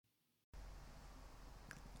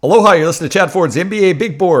Aloha, you're listening to Chad Ford's NBA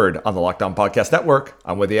Big Board on the Locked On Podcast Network.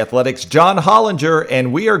 I'm with the Athletic's John Hollinger,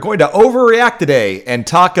 and we are going to overreact today and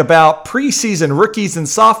talk about preseason rookies and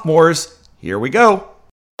sophomores. Here we go.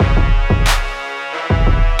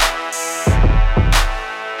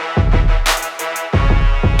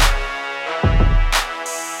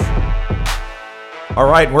 All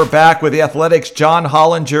right, we're back with the Athletic's John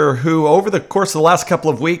Hollinger, who over the course of the last couple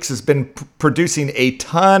of weeks has been producing a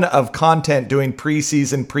ton of content doing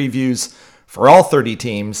preseason previews for all 30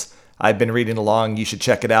 teams. I've been reading along. You should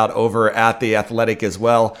check it out over at The Athletic as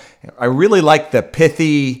well. I really like the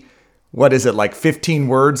pithy, 15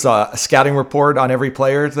 words, a scouting report on every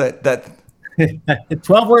player that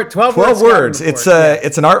 12 words. It's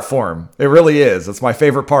an art form. It really is. It's my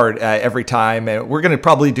favorite part every time. And we're going to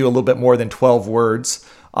probably do a little bit more than 12 words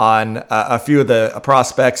on a few of the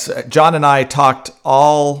prospects. John and I talked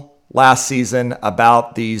all last season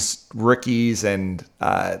about these rookies and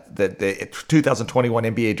the 2021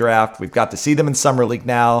 NBA draft. We've got to see them in Summer League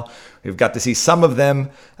now. We've got to see some of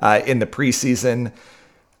them in the preseason.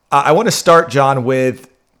 I want to start, John,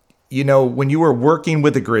 with, when you were working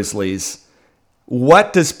with the Grizzlies,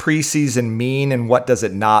 what does preseason mean and what does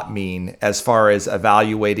it not mean as far as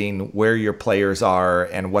evaluating where your players are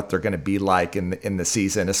and what they're going to be like in the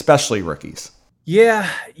season, especially rookies? Yeah,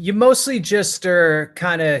 you mostly just are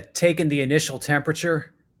kind of taking the initial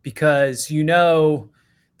temperature because, the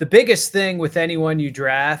biggest thing with anyone you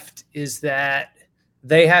draft is that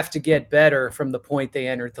they have to get better from the point they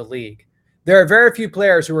entered the league. There are very few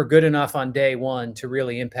players who are good enough on day one to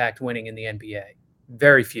really impact winning in the NBA.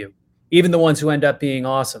 Very few. Even the ones who end up being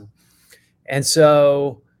awesome. And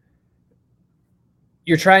so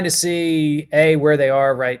you're trying to see, where they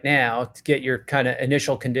are right now to get your kind of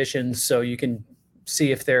initial conditions so you can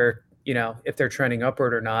see if they're trending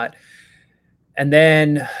upward or not. And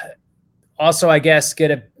then also, I guess,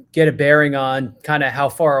 get a bearing on kind of how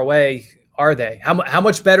far away are they? How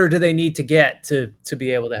much better do they need to get to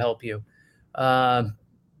be able to help you?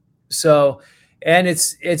 And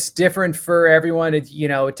it's different for everyone.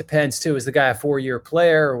 It depends too. Is the guy a 4-year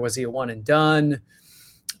player or was he a one and done?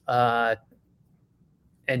 And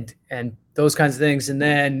those kinds of things. And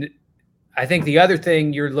then I think the other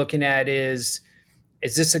thing you're looking at is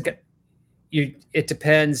this it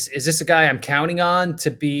depends. Is this a guy I'm counting on to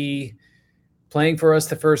be playing for us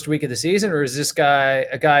the first week of the season? Or is this guy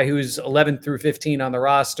a guy who's 11 through 15 on the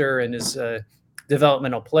roster and is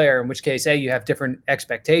developmental player, in which case, you have different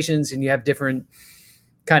expectations and you have different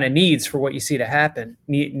kind of needs for what you see to happen,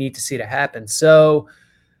 need to see to happen. So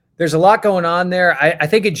there's a lot going on there. I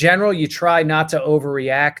think in general, you try not to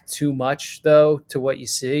overreact too much though, to what you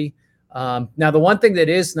see. Now, the one thing that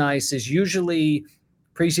is nice is usually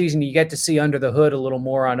preseason, you get to see under the hood a little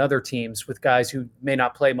more on other teams with guys who may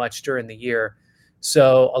not play much during the year.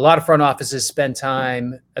 So a lot of front offices spend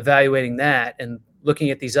time evaluating that and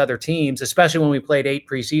looking at these other teams, especially when we played 8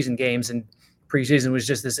 preseason games and preseason was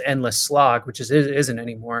just this endless slog, which isn't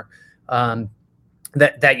anymore,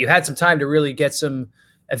 that you had some time to really get some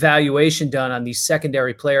evaluation done on these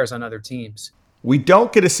secondary players on other teams. We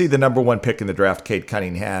don't get to see the number 1 pick in the draft, Cade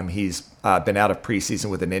Cunningham. He's been out of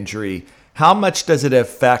preseason with an injury. How much does it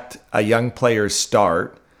affect a young player's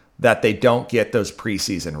start that they don't get those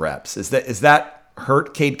preseason reps? Is that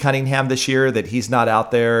hurt Cade Cunningham this year that he's not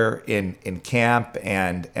out there in camp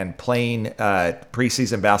and playing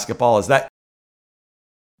preseason basketball? Is that?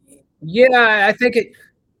 Yeah, I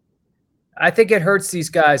think it hurts these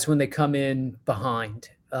guys when they come in behind,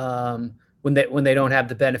 when they don't have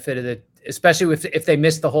the benefit of it, especially if they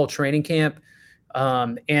miss the whole training camp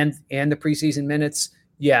and the preseason minutes.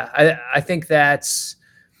 Yeah, I think that's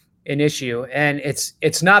an issue, and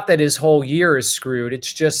it's not that his whole year is screwed.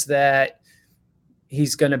 It's just that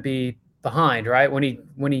he's going to be behind, right? When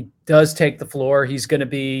he does take the floor, he's going to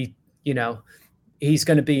be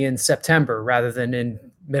in September rather than in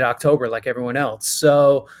mid-October like everyone else.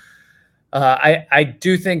 So I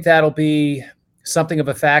do think that'll be something of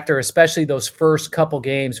a factor, especially those first couple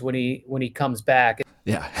games when he comes back.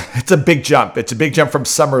 Yeah, it's a big jump. It's a big jump from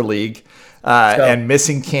Summer League and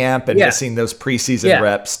missing camp and missing those preseason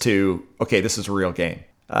reps to, okay, this is a real game.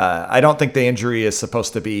 I don't think the injury is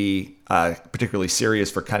supposed to be particularly serious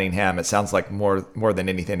for Cunningham. It sounds like more than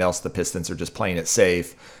anything else, the Pistons are just playing it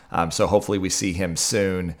safe. So hopefully we see him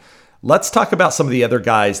soon. Let's talk about some of the other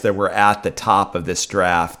guys that were at the top of this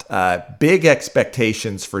draft. Big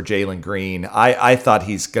expectations for Jalen Green. I thought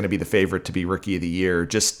he's going to be the favorite to be Rookie of the Year,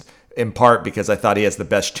 just in part because I thought he has the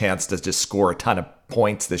best chance to just score a ton of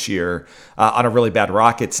points this year on a really bad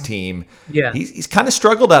Rockets team. Yeah, he's kind of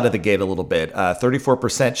struggled out of the gate a little bit.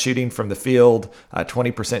 34% shooting from the field,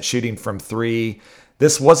 20% shooting from three.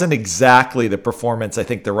 this wasn't exactly the performance I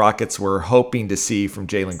think the Rockets were hoping to see from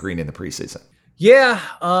Jalen Green in the preseason. Yeah.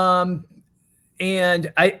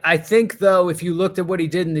 And I think, though, if you looked at what he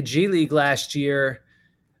did in the G League last year,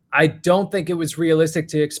 I don't think it was realistic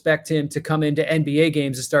to expect him to come into NBA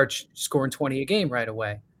games and start scoring 20 a game right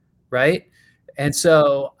away. Right. And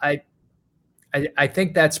so I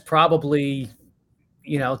think that's probably,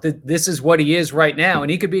 this is what he is right now. And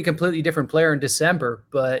he could be a completely different player in December,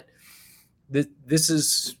 but this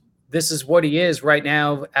is what he is right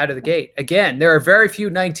now out of the gate. Again, there are very few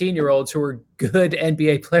 19-year-olds who are good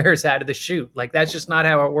NBA players out of the chute. Like, that's just not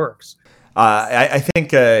how it works. I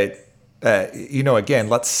think, again,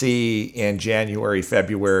 let's see in January,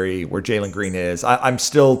 February where Jalen Green is. I'm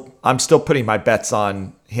still putting my bets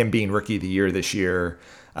on him being Rookie of the Year this year,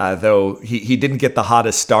 though he didn't get the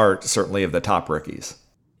hottest start, certainly of the top rookies.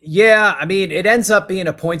 Yeah, I mean, it ends up being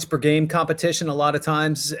a points per game competition a lot of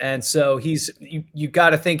times, and so you got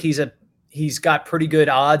to think he's got pretty good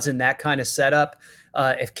odds in that kind of setup.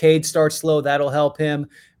 If Cade starts slow, that'll help him.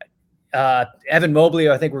 Evan Mobley,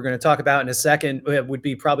 I think we're going to talk about in a second, would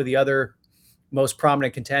be probably the other most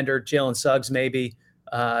prominent contender. Jalen Suggs, maybe.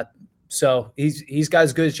 So he's got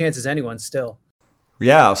as good a chance as anyone still.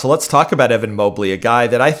 Yeah, so let's talk about Evan Mobley, a guy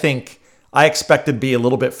that I think I expected to be a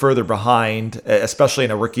little bit further behind, especially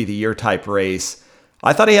in a Rookie of the Year type race.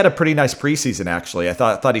 I thought he had a pretty nice preseason, actually. I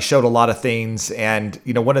thought he showed a lot of things. And,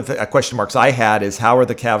 one of the question marks I had is how are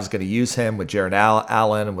the Cavs going to use him with Jarrett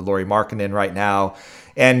Allen and with Lauri Markkanen right now?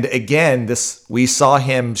 And again, we saw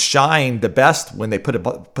him shine the best when they put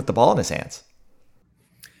the ball in his hands.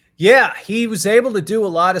 Yeah, he was able to do a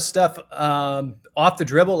lot of stuff off the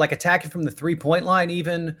dribble, like attacking from the 3-point line,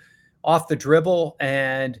 even off the dribble.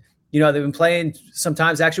 And, they've been playing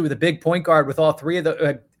sometimes actually with a big point guard with all three of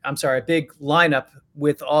a big lineup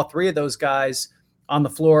with all three of those guys on the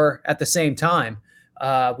floor at the same time,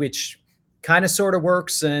 which kind of sort of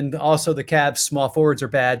works. And also the Cavs small forwards are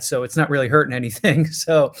bad, so it's not really hurting anything.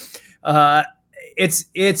 So it's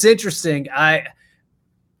interesting.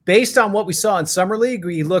 Based on what we saw in Summer League,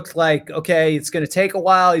 he looked like, okay, it's going to take a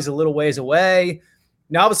while. He's a little ways away.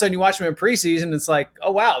 Now all of a sudden you watch him in preseason, it's like,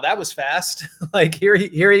 oh, wow, that was fast. Like here he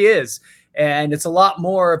is. And it's a lot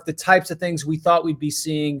more of the types of things we thought we'd be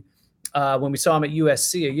seeing when we saw him at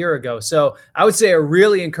USC a year ago. So I would say a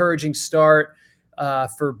really encouraging start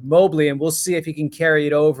for Mobley, and we'll see if he can carry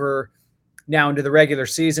it over now into the regular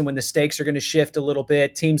season when the stakes are going to shift a little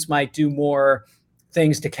bit. Teams might do more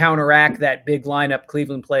things to counteract that big lineup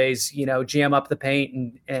Cleveland plays, jam up the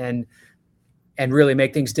paint and really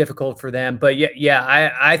make things difficult for them. But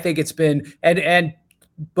I think it's been and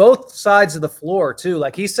both sides of the floor too.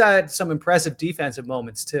 Like he's had some impressive defensive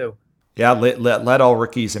moments too. Yeah, led all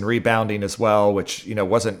rookies in rebounding as well, which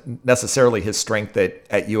wasn't necessarily his strength at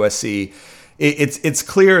USC. It's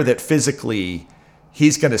clear that physically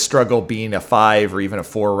he's going to struggle being a 5 or even a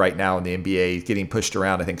 4 right now in the NBA, getting pushed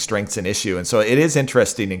around. I think strength's an issue. And so it is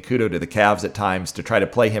interesting, and kudos to the Cavs at times, to try to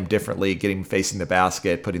play him differently, getting him facing the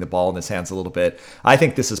basket, putting the ball in his hands a little bit. I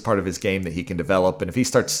think this is part of his game that he can develop. And if he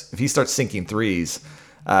starts sinking threes,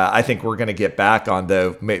 I think we're going to get back on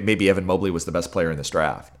maybe Evan Mobley was the best player in this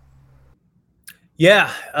draft.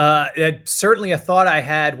 Yeah, certainly a thought I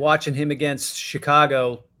had watching him against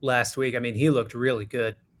Chicago last week. I mean, he looked really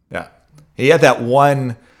good. Yeah. He had that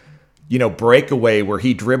one, breakaway where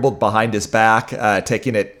he dribbled behind his back,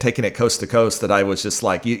 taking it coast to coast, that I was just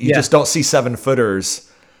like, you just don't see 7-footers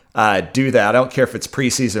do that. I don't care if it's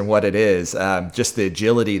preseason, what it is. Just the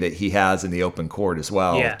agility that he has in the open court as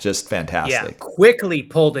well. Yeah. Just fantastic. Yeah, quickly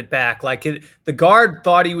pulled it back. Like the guard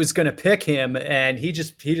thought he was going to pick him, and he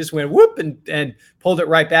just went whoop and pulled it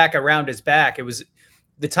right back around his back. It was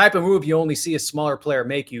the type of move you only see a smaller player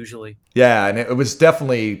make usually. Yeah, and it was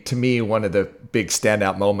definitely, to me, one of the big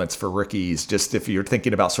standout moments for rookies. Just if you're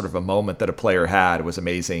thinking about sort of a moment that a player had, it was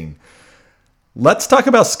amazing. Let's talk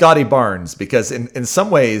about Scottie Barnes, because in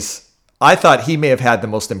some ways, I thought he may have had the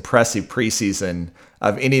most impressive preseason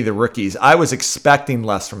of any of the rookies. I was expecting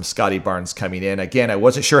less from Scottie Barnes coming in. Again, I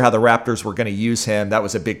wasn't sure how the Raptors were going to use him. That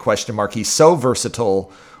was a big question mark. He's so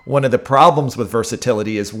versatile. One of the problems with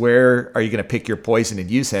versatility is where are you going to pick your poison and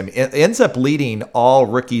use him? It ends up leading all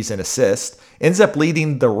rookies in assists, ends up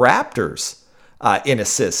leading the Raptors in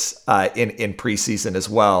assists in preseason as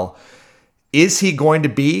well. Is he going to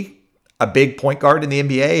be a big point guard in the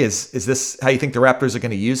NBA? Is this how you think the Raptors are going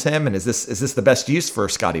to use him? And is this the best use for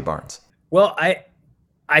Scottie Barnes? Well,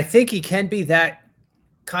 I think he can be that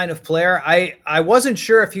kind of player. I wasn't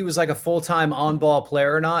sure if he was like a full-time on-ball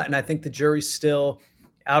player or not, and I think the jury's still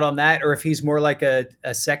out on that, or if he's more like a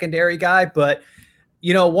secondary guy. But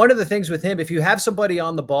one of the things with him, if you have somebody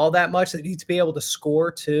on the ball that much, they need to be able to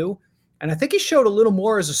score too. And I think he showed a little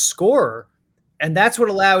more as a scorer. And that's what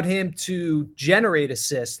allowed him to generate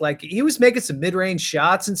assists. Like, he was making some mid-range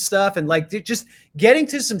shots and stuff, and like just getting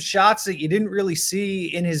to some shots that you didn't really see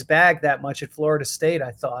in his bag that much at Florida State, I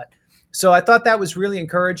thought. So I thought that was really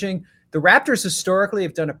encouraging. The Raptors historically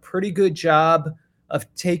have done a pretty good job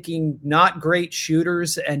of taking not great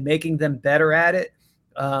shooters and making them better at it.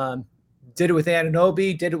 Did it with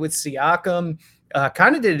Anunoby, did it with Siakam,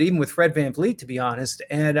 kind of did it even with Fred VanVleet, to be honest.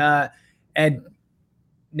 And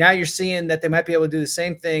now you're seeing that they might be able to do the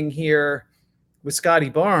same thing here with Scotty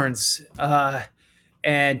Barnes.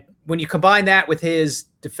 And when you combine that with his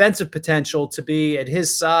defensive potential to be at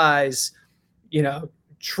his size,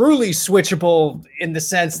 truly switchable in the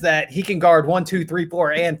sense that he can guard 1, 2, 3,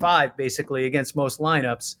 4, and 5 basically against most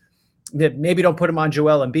lineups. Maybe don't put him on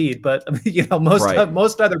Joel Embiid, but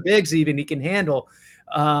most other bigs even he can handle.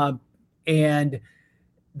 And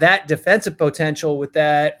that defensive potential with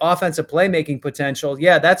that offensive playmaking potential.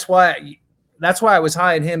 Yeah, that's why I was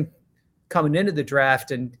high on him coming into the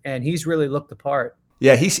draft, and he's really looked the part.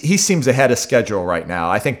 Yeah, he seems ahead of schedule right now.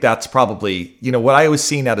 I think that's probably, what I was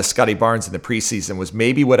seeing out of Scotty Barnes in the preseason was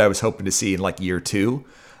maybe what I was hoping to see in like year 2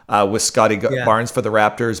 with Scotty Barnes for the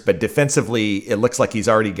Raptors. But defensively, it looks like he's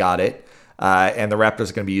already got it. And the Raptors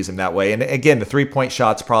are going to be using him that way. And again, the 3-point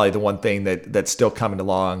shot's probably the one thing that's still coming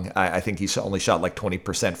along. I think he's only shot like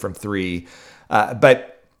 20% from 3.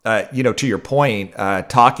 But to your point,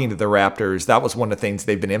 talking to the Raptors, that was one of the things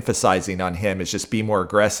they've been emphasizing on him is just be more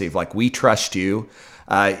aggressive. Like, we trust you.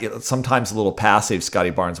 Sometimes a little passive Scotty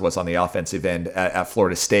Barnes was on the offensive end at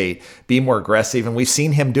Florida State. Be more aggressive. And we've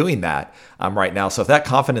seen him doing that right now. So if that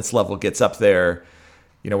confidence level gets up there,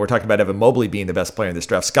 we're talking about Evan Mobley being the best player in this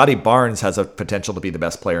draft. Scotty Barnes has a potential to be the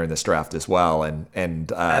best player in this draft as well.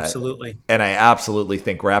 And absolutely. And I absolutely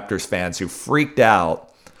think Raptors fans who freaked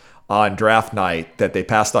out on draft night that they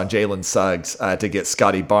passed on Jalen Suggs to get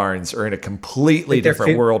Scotty Barnes are in a completely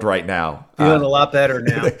different world right now. Feeling a lot better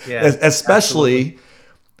now. Yeah, especially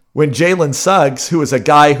when Jalen Suggs, who is a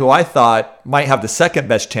guy who I thought might have the second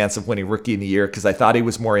best chance of winning Rookie of the Year because I thought he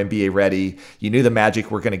was more NBA ready. You knew the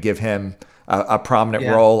Magic were going to give him a prominent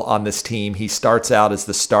role on this team. He starts out as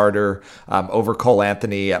the starter over Cole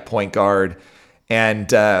Anthony at point guard. And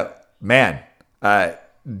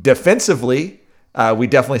defensively, we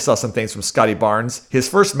definitely saw some things from Scotty Barnes. His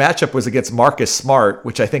first matchup was against Marcus Smart,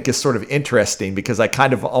 which I think is sort of interesting because I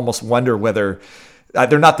kind of almost wonder whether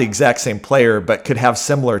they're not the exact same player, but could have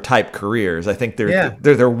similar type careers. I think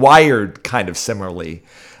they're wired kind of similarly.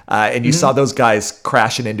 And you saw those guys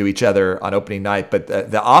crashing into each other on opening night. But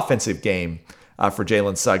the offensive game for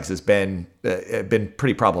Jalen Suggs has been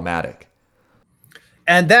pretty problematic.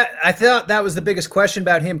 And that, I thought that was the biggest question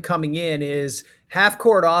about him coming in is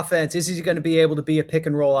half-court offense. Is he going to be able to be a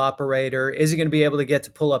pick-and-roll operator? Is he going to be able to get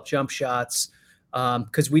to pull up jump shots?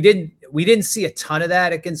 Because we didn't see a ton of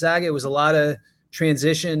that at Gonzaga. It was a lot of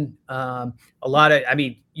transition.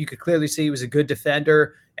 You could clearly see he was a good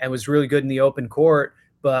defender and was really good in the open court.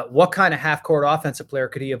 But what kind of half-court offensive player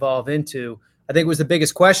could he evolve into? I think was the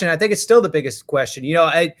biggest question. I think it's still the biggest question.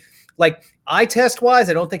 Eye test wise,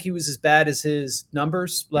 I don't think he was as bad as his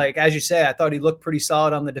numbers. Like, as you say, I thought he looked pretty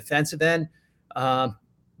solid on the defensive end.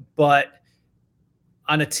 But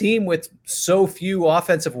on a team with so few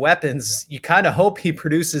offensive weapons, you kind of hope he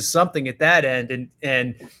produces something at that end.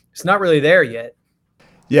 And it's not really there yet.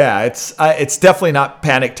 Yeah, it's definitely not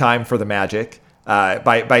panic time for the Magic.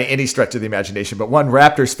 By any stretch of the imagination. But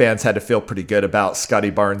Raptors fans had to feel pretty good about Scotty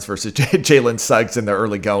Barnes versus Jalen Suggs in the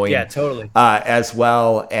early going. Yeah, totally. As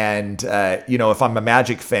well. And, if I'm a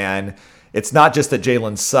Magic fan, it's not just that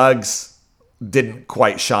Jalen Suggs didn't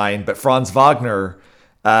quite shine, but Franz Wagner,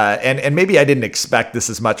 and maybe I didn't expect this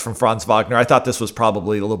as much from Franz Wagner. I thought this was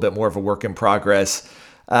probably a little bit more of a work in progress.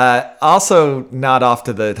 Also not off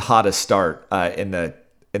to the hottest start in the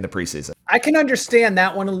preseason. I can understand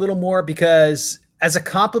that one a little more because as a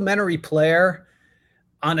complementary player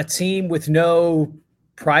on a team with no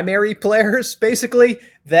primary players, basically,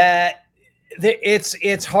 that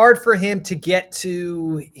it's hard for him to get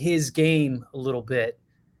to his game a little bit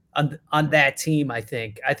on that team. I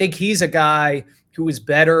think he's a guy who is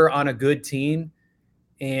better on a good team,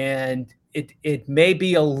 and it may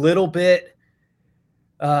be a little bit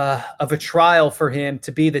of a trial for him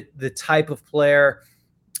to be the type of player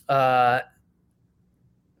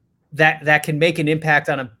that can make an impact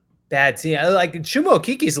on a bad team. Like Chuma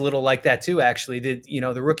Okeke's a little like that too, actually.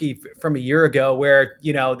 The rookie from a year ago where,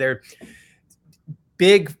 they're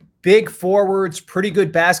big forwards, pretty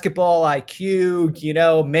good basketball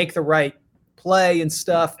IQ, make the right play and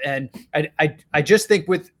stuff. And I just think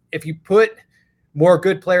if you put more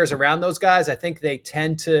good players around those guys, I think they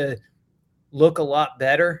tend to look a lot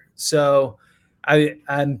better. So I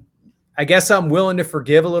guess I'm willing to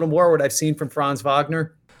forgive a little more what I've seen from Franz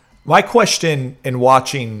Wagner. My question in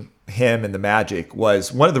watching him and the Magic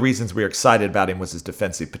was one of the reasons we were excited about him was his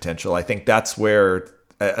defensive potential. I think that's where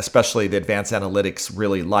especially the advanced analytics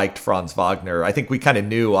really liked Franz Wagner. I think we kind of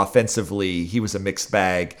knew offensively he was a mixed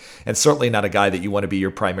bag and certainly not a guy that you want to be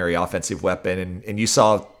your primary offensive weapon. And you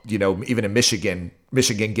saw, even in Michigan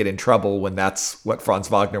get in trouble when that's what Franz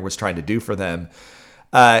Wagner was trying to do for them.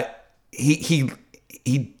 He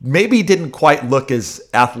maybe didn't quite look as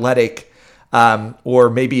athletic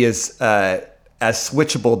or maybe as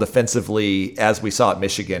switchable defensively as we saw at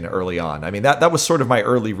Michigan early on. I mean, that was sort of my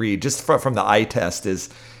early read just from the eye test is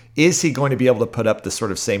he going to be able to put up the sort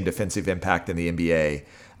of same defensive impact in the NBA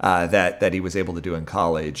that he was able to do in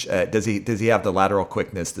college? Does he have the lateral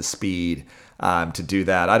quickness, the speed to do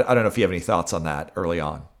that? I don't know if you have any thoughts on that early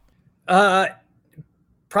on.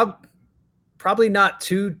 Probably not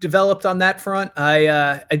too developed on that front.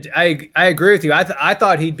 I agree with you. I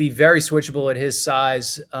thought he'd be very switchable at his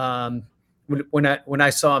size. When I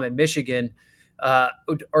saw him in Michigan,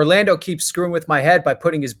 Orlando keeps screwing with my head by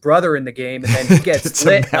putting his brother in the game, and then he gets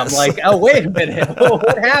lit. And I'm like, oh, wait a minute.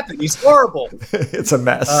 What happened? He's horrible. It's a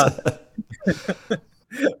mess.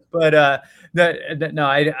 But no,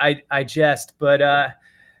 I jest. But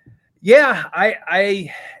yeah,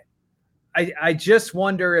 I just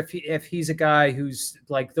wonder if he's a guy who's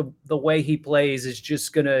like the way he plays is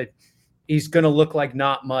just he's gonna look like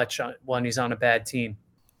not much when he's on a bad team.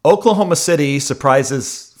 Oklahoma City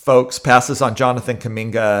surprises folks, passes on Jonathan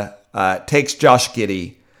Kuminga, takes Josh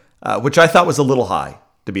Giddey, which I thought was a little high,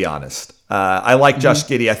 to be honest. I like Josh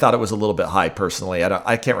Giddey. I thought it was a little bit high personally.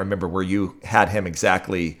 I can't remember where you had him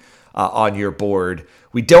exactly on your board.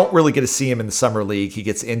 We don't really get to see him in the Summer League. He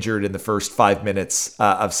gets injured in the first 5 minutes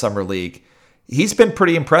of Summer League. He's been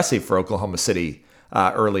pretty impressive for Oklahoma City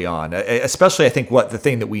early on, especially I think the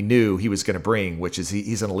thing that we knew he was going to bring, which is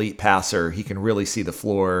he's an elite passer. He can really see the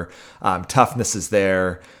floor. Toughness is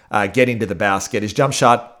there. Getting to the basket. His jump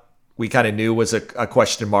shot we kind of knew was a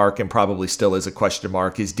question mark and probably still is a question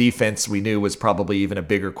mark. His defense we knew was probably even a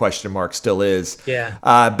bigger question mark, still is. Yeah.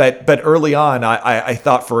 But early on, I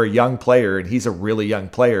thought for a young player, and he's a really young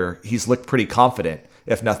player, he's looked pretty confident,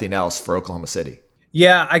 if nothing else, for Oklahoma City.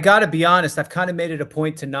 Yeah, I got to be honest. I've kind of made it a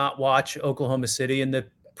point to not watch Oklahoma City in the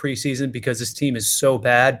preseason because this team is so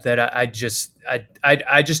bad that I just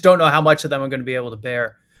don't know how much of them I'm going to be able to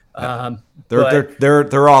bear.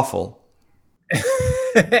 They're awful.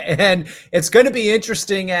 And it's going to be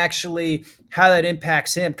interesting actually how that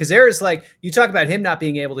impacts him, because there is, like, you talk about him not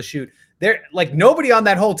being able to shoot. There, like, nobody on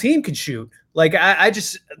that whole team can shoot. Like, I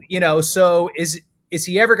just, so is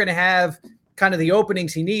he ever going to have kind of the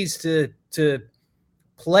openings he needs to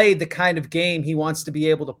play the kind of game he wants to be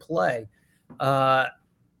able to play? That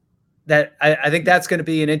I think that's going to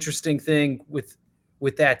be an interesting thing with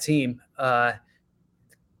that team.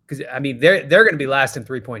 Because I mean, they're going to be last in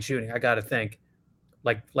 3-point shooting. I got to think,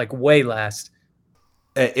 like way last.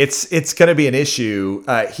 It's going to be an issue.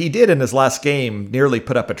 He did in his last game nearly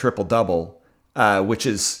put up a triple double, which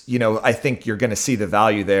is, I think you're going to see the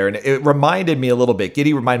value there. And it reminded me a little bit.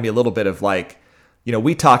 Giddey reminded me a little bit of, like,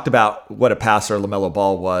 we talked about what a passer LaMelo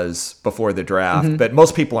Ball was before the draft, but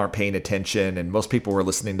most people aren't paying attention, and most people were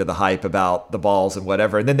listening to the hype about the balls and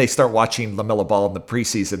whatever. And then they start watching LaMelo Ball in the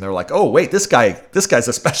preseason. They're like, oh, wait, this guy's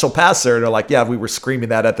a special passer. And they're like, yeah, we were screaming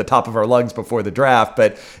that at the top of our lungs before the draft,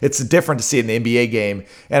 but it's different to see it in the NBA game.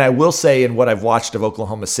 And I will say, in what I've watched of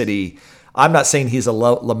Oklahoma City, I'm not saying he's a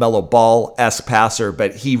LaMelo Ball-esque passer,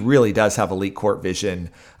 but he really does have elite court vision.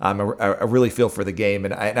 I really feel for the game.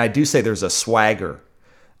 And I do say there's a swagger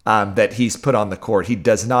that he's put on the court. He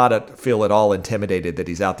does not feel at all intimidated that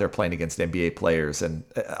he's out there playing against NBA players. And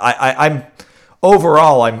I'm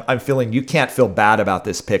feeling you can't feel bad about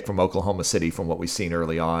this pick from Oklahoma City from what we've seen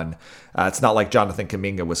early on. It's not like Jonathan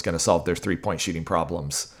Kuminga was going to solve their 3-point shooting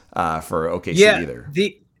problems for OKC either.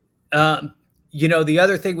 The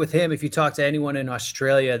other thing with him, if you talk to anyone in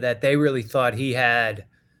Australia, that they really thought he had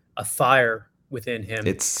a fire within him.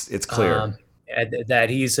 It's clear that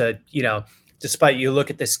he's despite you look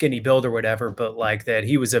at the skinny build or whatever, but like that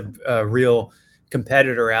he was a real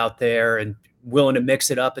competitor out there and willing to mix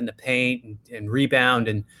it up in the paint and rebound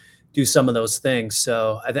and do some of those things.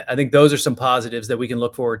 So I think those are some positives that we can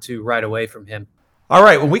look forward to right away from him. All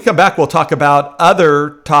right, when we come back, we'll talk about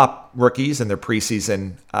other top rookies and their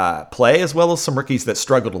preseason play, as well as some rookies that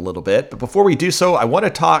struggled a little bit. But before we do so, I want to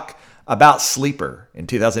talk about Sleeper. In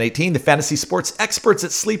 2018, the fantasy sports experts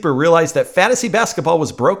at Sleeper realized that fantasy basketball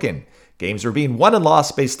was broken. Games were being won and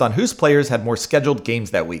lost based on whose players had more scheduled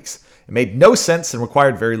games that week. It made no sense and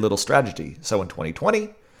required very little strategy. So in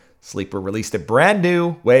 2020, Sleeper released a brand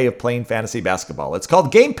new way of playing fantasy basketball. It's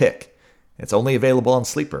called Game Pick. It's only available on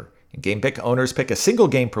Sleeper. In Game Pick, owners pick a single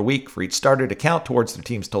game per week for each starter to count towards their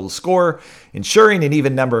team's total score, ensuring an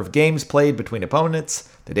even number of games played between opponents.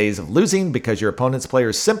 The days of losing because your opponent's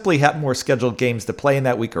players simply have more scheduled games to play in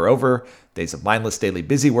that week are over. Days of mindless daily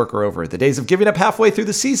busy work are over. The days of giving up halfway through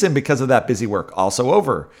the season because of that busy work also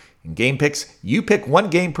over. In Game Picks, you pick one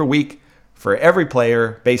game per week for every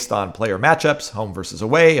player based on player matchups, home versus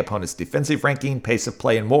away, opponent's defensive ranking, pace of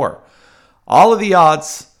play, and more. All of the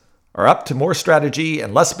odds are up to more strategy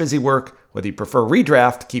and less busy work. Whether you prefer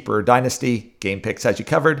redraft, keeper, or dynasty, Game Picks has you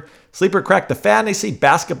covered. Sleeper cracked the fantasy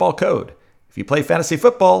basketball code. If you play fantasy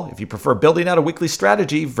football, if you prefer building out a weekly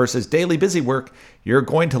strategy versus daily busy work, you're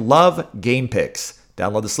going to love Game Picks.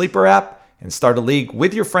 Download the Sleeper app and start a league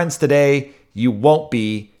with your friends today. You won't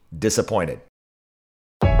be disappointed.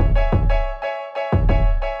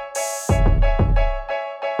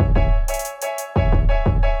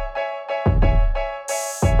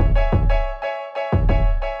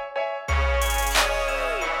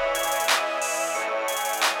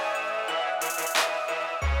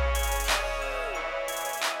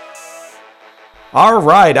 All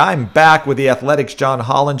right, I'm back with the Athletics' John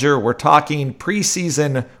Hollinger. We're talking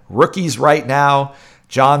preseason rookies right now.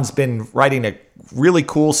 John's been writing a really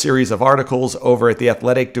cool series of articles over at The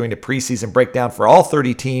Athletic, doing a preseason breakdown for all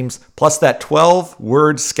 30 teams, plus that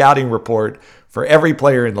 12-word scouting report for every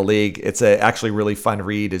player in the league. It's actually really fun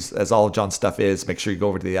read, as all of John's stuff is. Make sure you go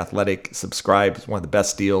over to The Athletic, subscribe. It's one of the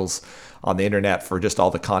best deals on the internet for just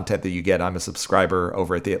all the content that you get. I'm a subscriber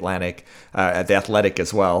over at The Athletic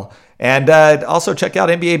as well. And also check out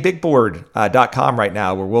NBABigBoard.com right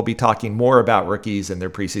now, where we'll be talking more about rookies and their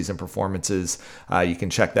preseason performances. You can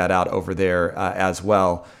check that out over there as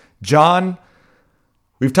well. John,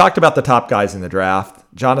 we've talked about the top guys in the draft.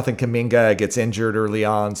 Jonathan Kuminga gets injured early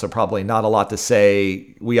on, so probably not a lot to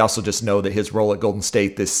say. We also just know that his role at Golden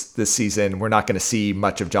State this season, we're not going to see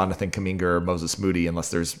much of Jonathan Kuminga or Moses Moody unless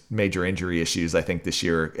there's major injury issues, I think, this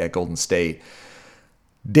year at Golden State.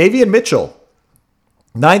 Davion Mitchell,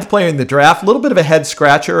 9th player in the draft, a little bit of a head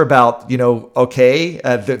scratcher about,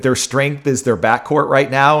 their strength is their backcourt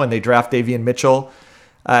right now, and they draft Davion Mitchell.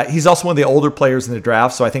 He's also one of the older players in the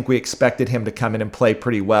draft, so I think we expected him to come in and play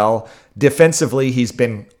pretty well. Defensively, he's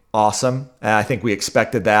been awesome. I think we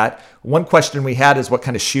expected that. One question we had is what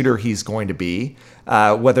kind of shooter he's going to be.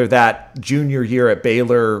 Whether that junior year at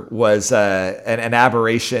Baylor was an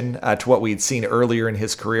aberration to what we'd seen earlier in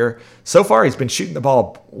his career. So far, he's been shooting the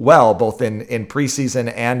ball well, both in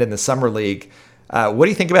preseason and in the summer league. What do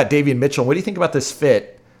you think about Davion Mitchell? What do you think about this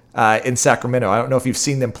fit in Sacramento? I don't know if you've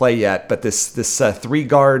seen them play yet, but this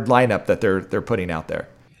 3-guard lineup that they're putting out there.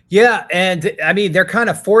 Yeah, and I mean they're kind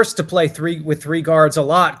of forced to play with three guards a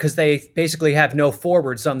lot because they basically have no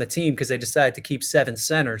forwards on the team because they decided to keep 7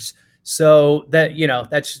 centers. So that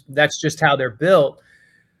that's just how they're built.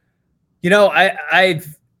 I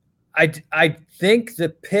think the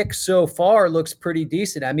pick so far looks pretty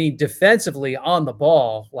decent. I mean, defensively on the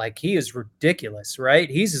ball, like he is ridiculous, right?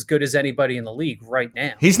 He's as good as anybody in the league right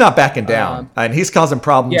now. He's not backing down, and he's causing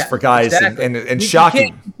problems for guys and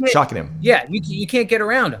shocking him. Yeah, you can't get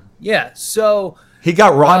around him. Yeah, so he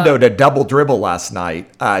got Rondo to double dribble last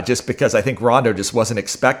night, just because I think Rondo just wasn't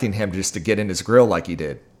expecting him just to get in his grill like he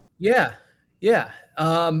did. Yeah.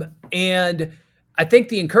 And I think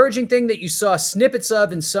the encouraging thing that you saw snippets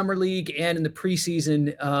of in Summer League and in the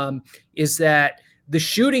preseason is that the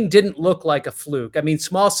shooting didn't look like a fluke. I mean,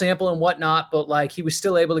 small sample and whatnot, but like he was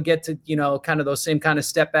still able to get to, kind of those same kind of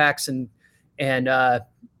step backs and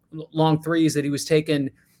long threes that he was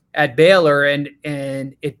taking at Baylor. And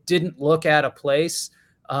it didn't look out of place.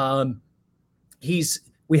 We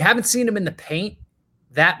haven't seen him in the paint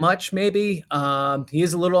that much, maybe. He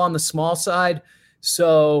is a little on the small side.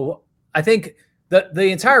 So I think the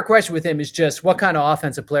entire question with him is just what kind of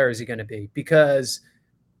offensive player is he going to be? Because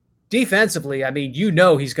defensively, I mean,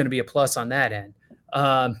 he's going to be a plus on that end.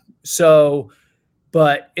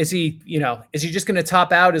 But is he just going to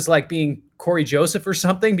top out as like being Corey Joseph or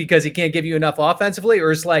something because he can't give you enough offensively?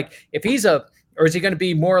 Or is he going to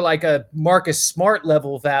be more like a Marcus Smart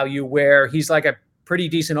level value where he's like a pretty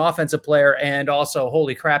decent offensive player and also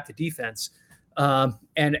holy crap, the defense.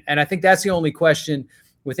 And I think that's the only question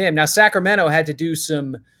with him. Now, Sacramento had to do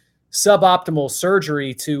some suboptimal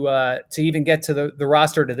surgery to even get to the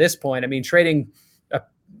roster to this point. I mean, trading,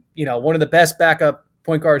 one of the best backup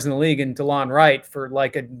point guards in the league and DeLon Wright for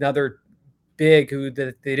like another big who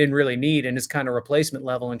that they didn't really need and is kind of replacement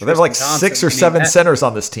level. And there's like Thompson. 6 or 7 centers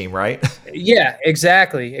on this team, right? Yeah,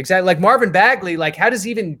 exactly. Like Marvin Bagley, like how does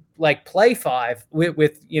he even like play 5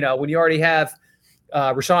 with you know, when you already have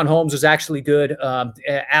Rashawn Holmes was actually good.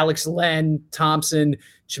 Alex Len, Thompson,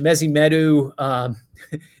 Chimezi Medu,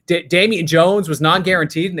 Damian Jones was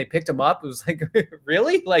non-guaranteed and they picked him up. It was like,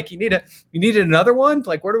 really? Like you needed another one?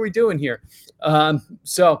 Like, what are we doing here?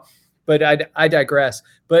 But I digress.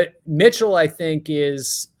 But Mitchell, I think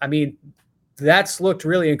that's looked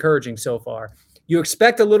really encouraging so far. You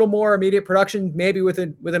expect a little more immediate production, maybe with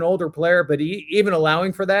an older player, but even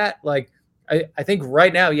allowing for that, like I think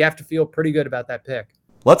right now you have to feel pretty good about that pick.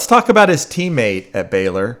 Let's talk about his teammate at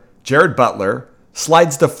Baylor, Jared Butler,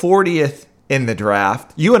 slides to 40th in the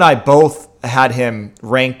draft. You and I both had him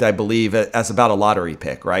ranked, I believe, as about a lottery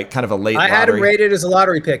pick, right? Kind of a late lottery. I had him rated as a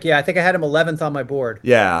lottery pick. Yeah, I think I had him 11th on my board.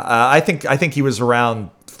 Yeah, I think he was around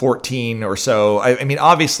 14 or so. I mean,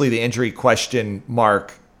 obviously the injury question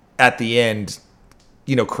mark at the end,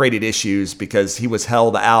 you know, created issues because he was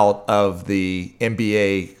held out of the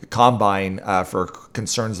NBA combine for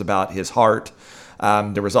concerns about his heart.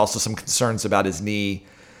 There was also some concerns about his knee.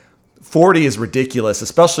 40 is ridiculous,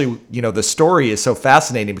 especially, you know, the story is so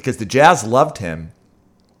fascinating because the Jazz loved him.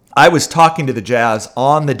 I was talking to the Jazz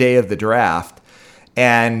on the day of the draft,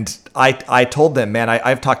 and I told them, man,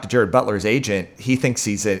 I've talked to Jared Butler's agent. He thinks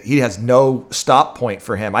he has no stop point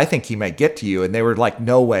for him. I think he might get to you. And they were like,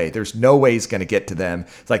 no way. There's no way he's going to get to them.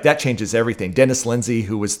 It's like, that changes everything. Dennis Lindsey,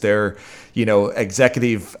 who was their, you know,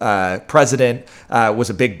 executive president, was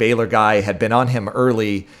a big Baylor guy, had been on him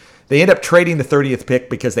early. They end up trading the 30th pick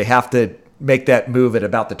because they have to make that move at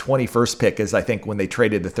about the 21st pick, is I think when they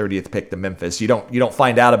traded the 30th pick to Memphis. You don't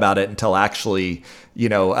find out about it until actually, you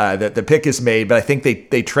know, the pick is made. But I think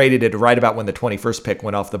they traded it right about when the 21st pick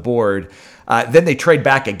went off the board. Then they trade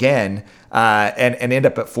back again and end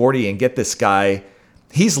up at 40 and get this guy.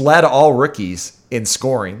 He's led all rookies in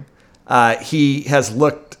scoring. He has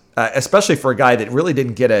looked, especially for a guy that really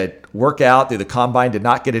didn't get a workout through the combine, did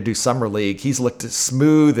not get to do summer league. He's looked as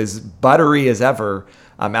smooth, as buttery as ever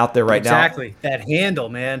out there right now. Exactly. That handle,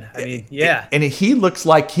 man. I mean, yeah. And he looks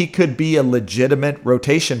like he could be a legitimate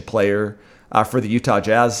rotation player for the Utah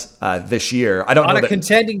Jazz this year. I don't know. On a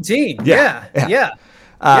contending team. Yeah.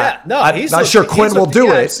 No, I'm not sure Quinn will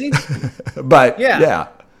do it. But yeah.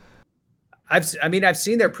 I've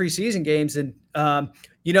seen their preseason games, and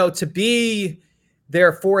you know, to be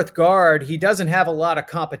their fourth guard, he doesn't have a lot of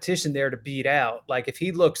competition there to beat out. Like if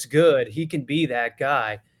he looks good, he can be that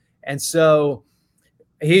guy. And so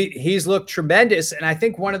he's looked tremendous. And I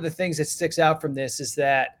think one of the things that sticks out from this is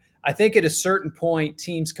that I think at a certain point,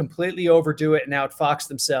 teams completely overdo it and outfox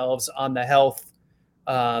themselves on the health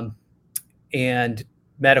and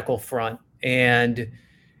medical front. And,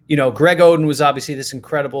 you know, Greg Oden was obviously this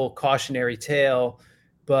incredible cautionary tale,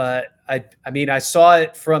 but I saw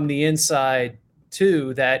it from the inside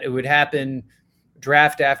too, that it would happen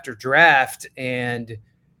draft after draft. And,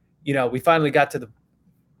 you know, we finally got to the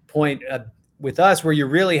point with us where you're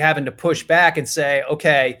really having to push back and say,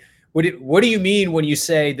 okay, what do you mean when you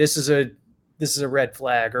say this is a red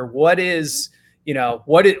flag, or what is, you know,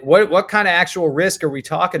 what kind of actual risk are we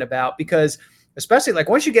talking about? Because especially like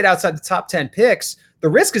once you get outside the top 10 picks, the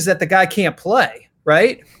risk is that the guy can't play.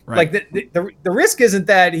 Right. Like the risk isn't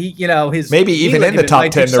that he, you know, his maybe even in the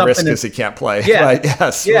top 10, the risk is he can't play. Yeah. Right.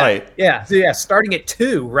 Yes. Yeah, right. Yeah. So yeah. Starting at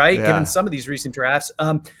 2, right. Yeah. Given some of these recent drafts.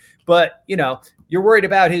 But you know, you're worried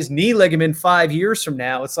about his knee ligament 5 years from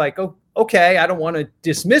now. It's like, oh, okay, I don't want to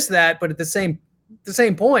dismiss that, but at the same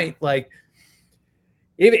point, like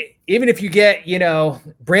even if you get, you know,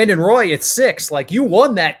 Brandon Roy at 6, like you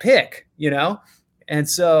won that pick, you know? And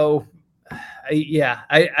so,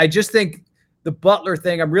 I just think the Butler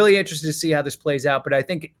thing, I'm really interested to see how this plays out, but I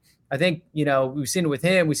think, you know, we've seen it with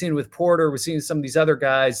him, we've seen it with Porter, we've seen some of these other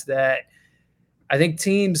guys that I think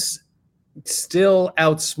teams still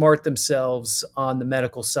outsmart themselves on the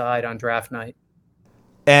medical side on draft night.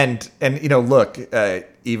 And you know, look,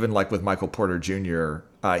 even like with Michael Porter Jr.,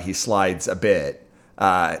 he slides a bit,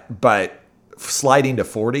 but sliding to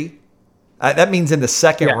 40, that means in the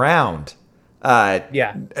second round,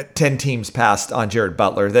 10 teams passed on Jared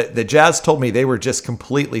Butler. The Jazz told me they were just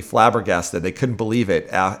completely flabbergasted. They couldn't believe it.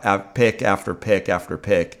 Pick after pick after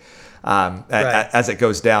pick, as it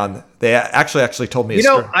goes down. They actually told me. You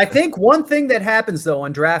know, I think one thing that happens though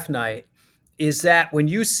on draft night is that when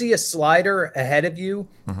you see a slider ahead of you,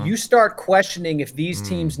 you start questioning if these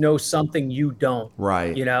teams know something you don't.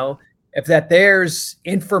 Right. You know, if that there's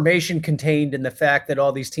information contained in the fact that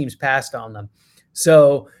all these teams passed on them.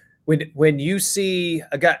 So when you see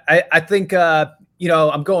a guy, I think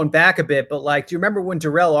I'm going back a bit, but like, do you remember when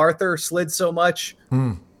Darrell Arthur slid so much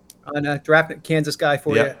on a draft Kansas guy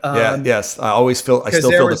for you? Yes. I still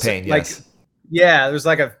feel the pain. Like, yes. Yeah, there's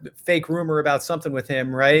like a fake rumor about something with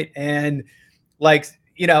him, right? And like,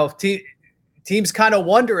 teams kind of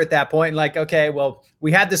wonder at that point, like, okay, well,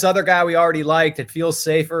 we had this other guy we already liked. It feels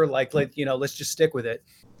safer. Like, let's just stick with it.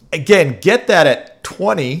 Again, get that at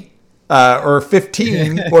 20 or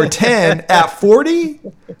 15 or 10 at 40.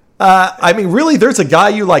 I mean, really, there's a guy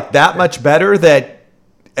you like that much better that,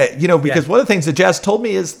 because one of the things the Jazz told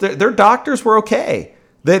me is their doctors were okay.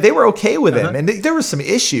 They were okay with him. And there were some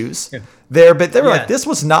issues there, but they were like, this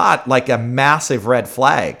was not like a massive red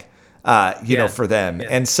flag, for them. Yeah.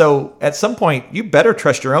 And so at some point, you better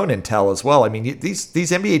trust your own intel as well. I mean, these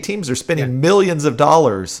NBA teams are spending millions of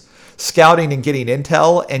dollars scouting and getting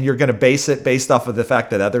intel, and you're going to base it based off of the fact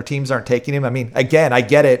that other teams aren't taking him. I mean, again, I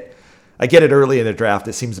get it. I get it early in the draft.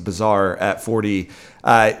 It seems bizarre at 40.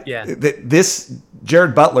 This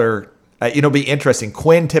Jared Butler, be interesting.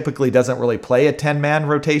 Quinn typically doesn't really play a 10-man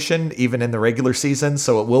rotation, even in the regular season.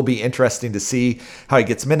 So it will be interesting to see how he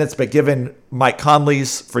gets minutes. But given Mike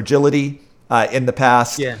Conley's fragility in the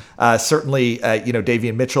past, certainly,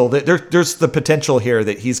 Davion Mitchell, there's the potential here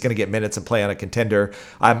that he's going to get minutes and play on a contender.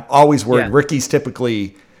 I'm always worried. Rookies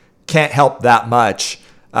typically can't help that much.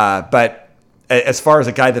 But as far as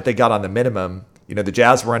a guy that they got on the minimum, the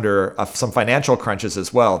Jazz were under some financial crunches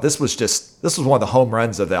as well. This was one of the home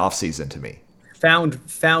runs of the offseason to me.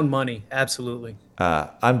 Found money. Absolutely.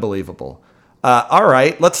 Unbelievable. All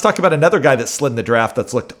right. Let's talk about another guy that slid in the draft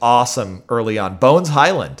that's looked awesome early on. Bones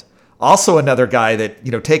Highland. Also another guy that,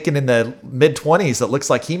 taken in the mid-20s that looks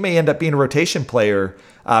like he may end up being a rotation player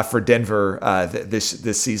for Denver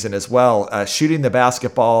this season as well. Shooting the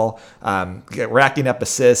basketball, racking up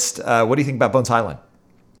assists. What do you think about Bones Highland?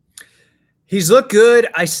 He's looked good.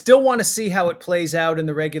 I still want to see how it plays out in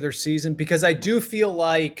the regular season because I do feel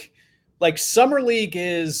like Summer League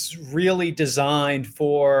is really designed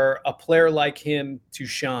for a player like him to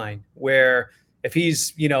shine, where if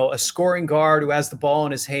he's, a scoring guard who has the ball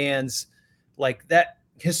in his hands like that,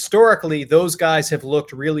 historically, those guys have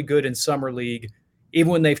looked really good in Summer League,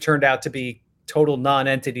 even when they've turned out to be total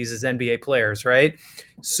non-entities as NBA players. Right.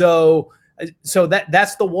 So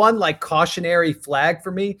that's the one like cautionary flag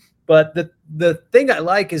for me. But the thing I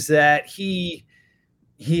like is that he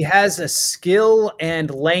has a skill and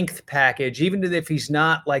length package, even if he's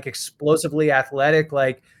not like explosively athletic.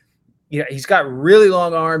 Like, he's got really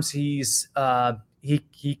long arms. He's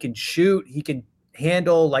he can shoot. He can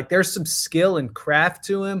handle. Like, there's some skill and craft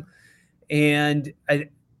to him, and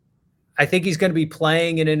I think he's going to be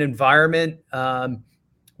playing in an environment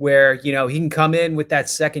where he can come in with that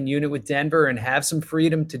second unit with Denver and have some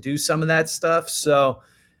freedom to do some of that stuff. So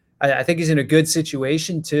I think he's in a good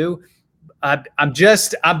situation too.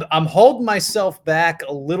 I'm holding myself back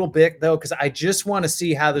a little bit though, because I just want to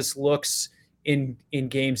see how this looks in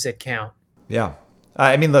games that count. Yeah,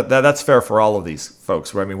 I mean that's fair for all of these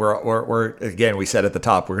folks. I mean, we're again, we said at the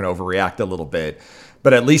top we're going to overreact a little bit,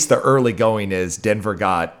 but at least the early going is Denver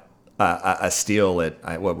got a steal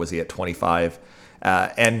at what was he at 25,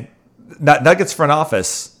 and Nuggets front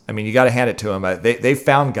office. I mean, you got to hand it to them. They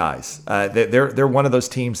found guys. They're one of those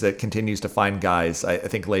teams that continues to find guys. I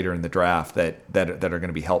think later in the draft that are going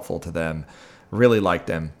to be helpful to them. Really like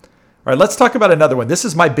them. All right, let's talk about another one. This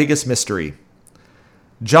is my biggest mystery.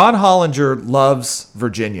 John Hollinger loves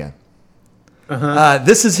Virginia.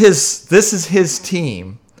 This is his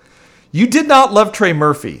team. You did not love Trey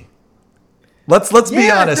Murphy. Let's be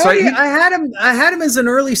honest, right? I had him as an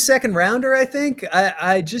early second rounder. I think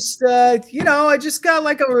I just I just got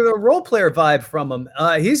like a role player vibe from him.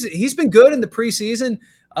 He's been good in the preseason.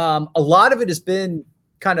 A lot of it has been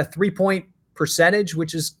kind of 3-point percentage,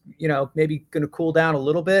 which is maybe going to cool down a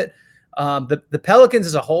little bit. The Pelicans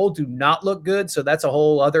as a whole do not look good, so that's a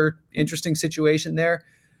whole other interesting situation there.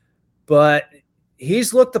 But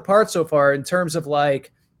he's looked the part so far in terms of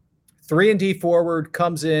like 3-and-D forward,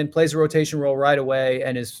 comes in, plays a rotation role right away,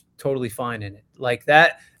 and is totally fine in it. Like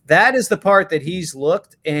that is the part that he's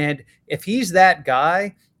looked. And if he's that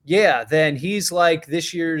guy, then he's like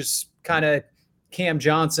this year's kind of Cam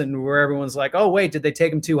Johnson, where everyone's like, oh, wait, did they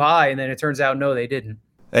take him too high? And then it turns out, no, they didn't.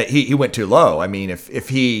 He went too low. I mean,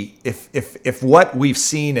 if what we've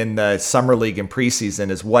seen in the summer league and preseason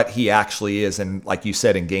is what he actually is, and like you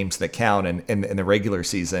said, in games that count and in the regular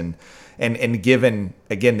season, and given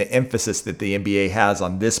again the emphasis that the NBA has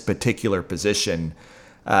on this particular position,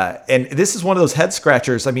 and this is one of those head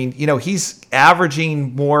scratchers. I mean, he's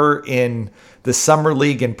averaging more in the summer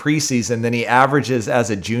league and preseason than he averages as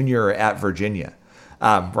a junior at Virginia.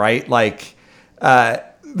 right? Like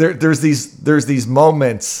there's these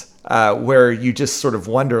moments where you just sort of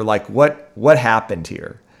wonder, like, what happened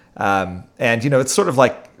here. And it's sort of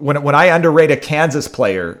like when I underrate a Kansas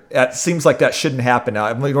player, it seems like that shouldn't happen. Now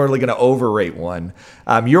I'm normally going to overrate one.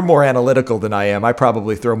 You're more analytical than I am. I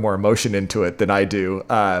probably throw more emotion into it than I do.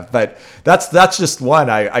 But that's just one.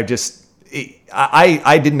 I didn't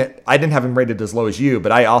have him rated as low as you,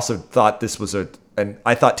 but I also thought this was and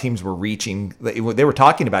I thought teams were reaching. They were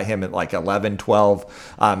talking about him at like 11,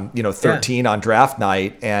 12, 13 on draft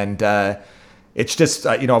night, and. It's just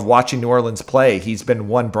watching New Orleans play. He's been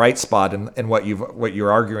one bright spot in what you're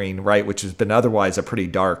arguing, right? Which has been otherwise a pretty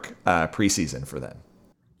dark preseason for them.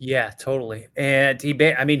 Yeah, totally. And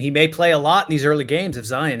he may play a lot in these early games if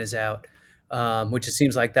Zion is out, which it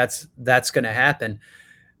seems like that's going to happen.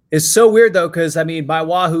 It's so weird though, because my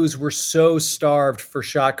Wahoos were so starved for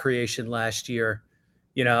shot creation last year.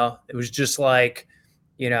 It was just like,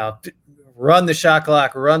 run the shot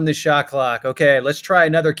clock. Okay, let's try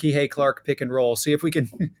another Kihei Clark pick and roll. See if we can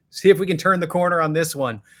turn the corner on this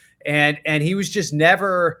one. And he was just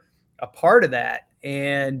never a part of that.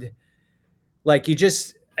 And like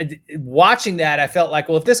watching that, I felt like,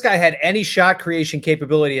 well, if this guy had any shot creation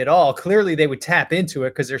capability at all, clearly they would tap into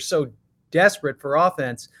it because they're so desperate for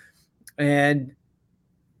offense. And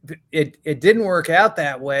it didn't work out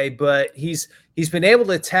that way, but he's been able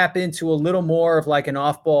to tap into a little more of like an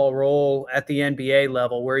off-ball role at the NBA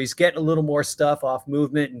level where he's getting a little more stuff off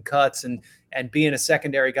movement and cuts and being a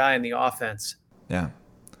secondary guy in the offense. Yeah.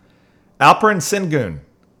 Alperen Sengun,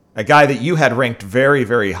 a guy that you had ranked very,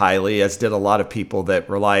 very highly, as did a lot of people that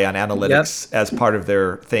rely on analytics as part of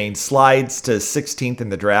their thing, slides to 16th in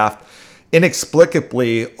the draft.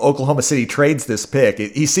 Inexplicably, Oklahoma City trades this pick.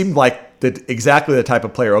 He seemed like exactly the type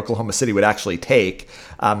of player Oklahoma City would actually take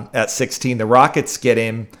at 16. The Rockets get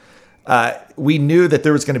him. We knew that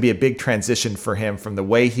there was going to be a big transition for him from the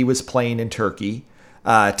way he was playing in Turkey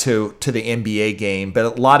to the NBA game.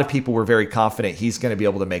 But a lot of people were very confident he's going to be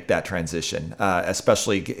able to make that transition,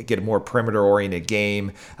 especially get a more perimeter-oriented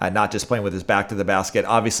game, not just playing with his back to the basket.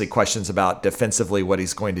 Obviously, questions about defensively what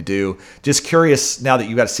he's going to do. Just curious, now that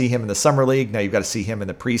you got to see him in the Summer League, now you've got to see him in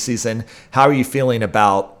the preseason, how are you feeling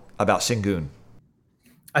about Sengun?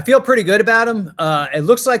 I feel pretty good about him. It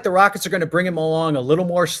looks like the Rockets are going to bring him along a little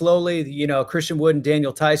more slowly. Christian Wood and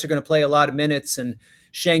Daniel Tice are going to play a lot of minutes, and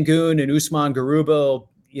Sengun and Usman Garuba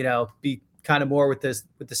will, be kind of more with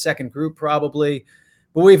the second group probably.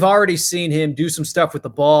 But we've already seen him do some stuff with the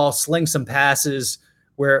ball, sling some passes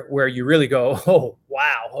where you really go, oh,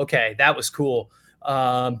 wow, okay, that was cool.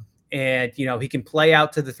 And, he can play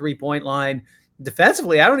out to the 3-point line.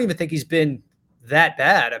 Defensively, I don't even think he's been that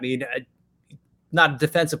bad. Not a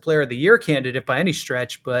defensive player of the year candidate by any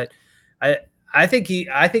stretch, but I think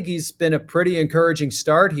he's been a pretty encouraging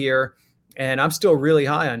start here, and I'm still really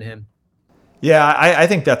high on him. Yeah, I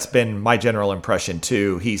think that's been my general impression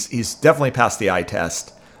too. He's definitely passed the eye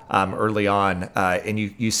test early on, and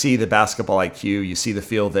you see the basketball IQ, you see the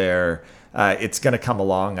feel there. It's going to come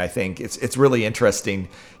along. I think it's really interesting.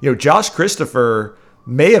 Josh Christopher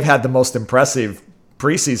may have had the most impressive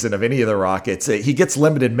preseason of any of the Rockets. He gets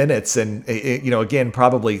limited minutes, and again,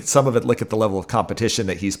 probably some of it look at the level of competition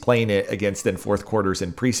that he's playing it against in fourth quarters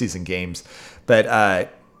in preseason games.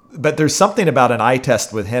 But there's something about an eye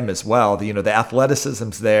test with him as well. The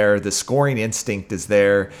athleticism's there, the scoring instinct is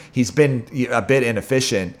there. He's been a bit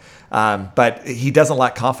inefficient, but he doesn't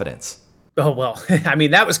lack confidence. Oh, well,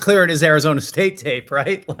 that was clear in his Arizona State tape,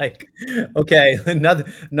 right? Like, okay,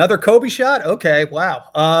 another Kobe shot. Okay. Wow.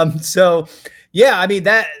 So yeah,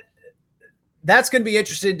 that's going to be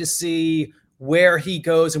interesting to see where he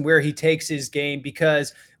goes and where he takes his game,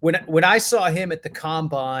 because when I saw him at the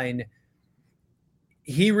Combine,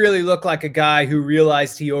 he really looked like a guy who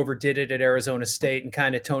realized he overdid it at Arizona State and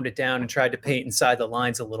kind of toned it down and tried to paint inside the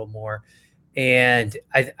lines a little more. And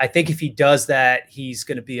I think if he does that, he's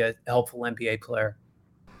going to be a helpful NBA player.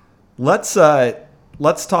 Let's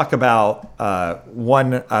talk about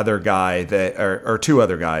one other guy or two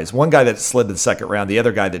other guys. One guy that slid to the second round. The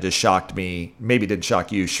other guy that just shocked me, maybe didn't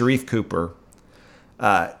shock you, Sharife Cooper.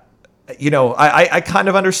 I kind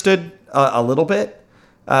of understood a little bit,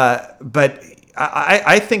 but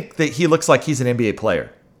I think that he looks like he's an NBA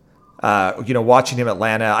player. Watching him at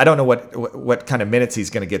Atlanta, I don't know what kind of minutes he's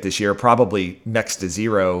going to get this year. Probably next to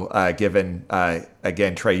zero, given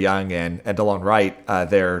again Trae Young and DeLon Wright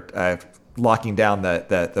there locking down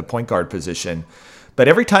the point guard position. But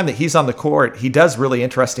every time that he's on the court, he does really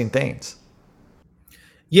interesting things.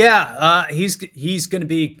 Yeah, he's going to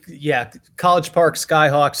be College Park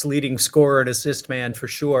Skyhawks leading scorer and assist man for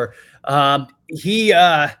sure.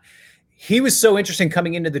 he was so interesting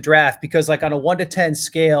coming into the draft because like on a 1 to 10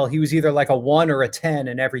 scale, he was either like a 1 or a 10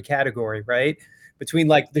 in every category, right? Between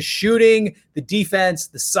like the shooting, the defense,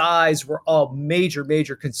 the size were all major,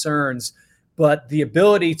 major concerns. But the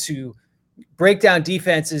ability to break down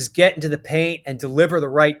defenses, get into the paint and deliver the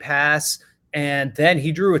right pass. And then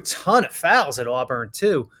he drew a ton of fouls at Auburn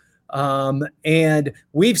too. And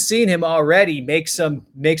we've seen him already make some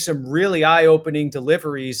really eye-opening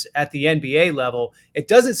deliveries at the NBA level. It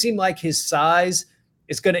doesn't seem like his size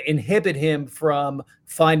is going to inhibit him from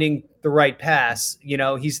finding the right pass. You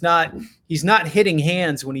know, he's not hitting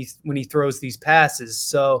hands when he throws these passes.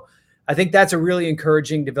 So I think that's a really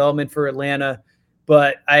encouraging development for Atlanta,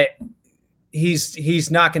 but he's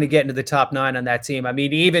not going to get into the top 9 on that team. I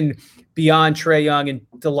mean, even beyond Trae Young and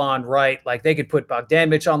DeLon Wright, like they could put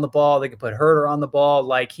Bogdanovich on the ball, they could put Herter on the ball.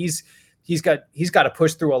 Like he's got to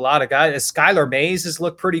push through a lot of guys. Skylar Mays has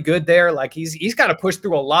looked pretty good there. Like he's got to push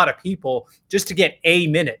through a lot of people just to get a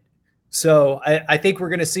minute. So I think we're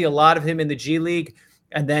going to see a lot of him in the G League.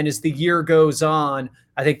 And then as the year goes on,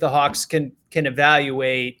 I think the Hawks can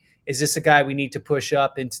evaluate, is this a guy we need to push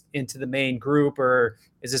up into the main group, or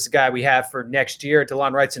is this a guy we have for next year?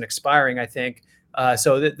 DeLon Wright's an expiring, I think.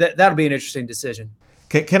 So that'll be an interesting decision.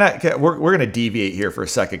 We're going to deviate here for a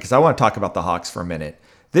second because I want to talk about the Hawks for a minute.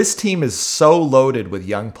 This team is so loaded with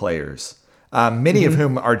young players, many of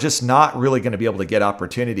whom are just not really going to be able to get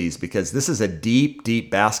opportunities because this is a deep,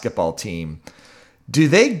 deep basketball team. Do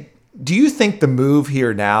you think the move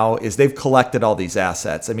here now is they've collected all these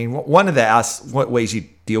assets? I mean, one of the ways you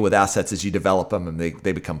deal with assets is you develop them and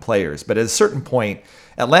they become players. But at a certain point,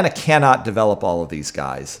 Atlanta cannot develop all of these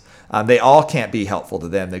guys. They all can't be helpful to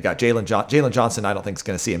them. They've got Jalen Johnson. I don't think is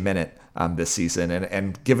going to see a minute this season.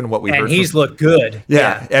 And given what we've heard, he's looked good.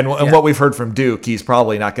 Yeah, and what we've heard from Duke, he's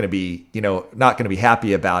probably not going to be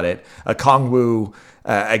happy about it. Kongwu,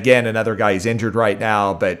 again, another guy. He's injured right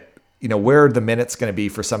now, but where are the minutes going to be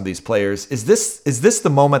for some of these players? Is this the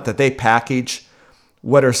moment that they package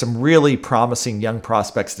what are some really promising young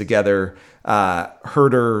prospects together?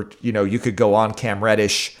 Herter, you could go on Cam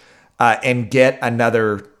Reddish and get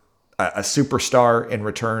another a superstar in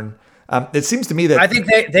return. It seems to me that I think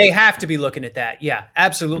they have to be looking at that. Yeah,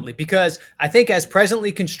 absolutely. Because I think as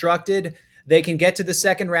presently constructed, they can get to the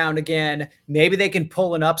second round again. Maybe they can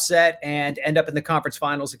pull an upset and end up in the conference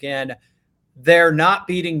finals again. They're not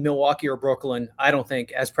beating Milwaukee or Brooklyn, I don't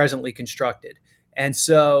think, as presently constructed. And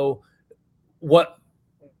so what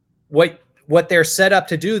they're set up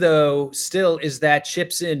to do, though, still is that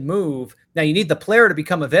chips in move. Now, you need the player to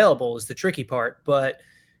become available is the tricky part, but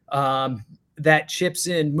that chips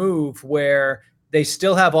in move where they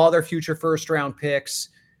still have all their future first round picks.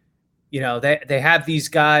 They have these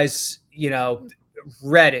guys,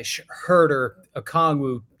 Reddish, Herter,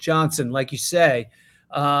 Okongwu, Johnson, like you say.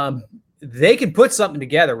 They can put something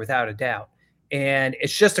together without a doubt. And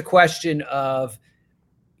it's just a question of,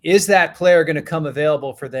 is that player going to come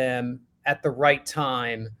available for them at the right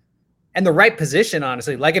time and the right position,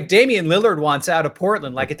 honestly? Like if Damian Lillard wants out of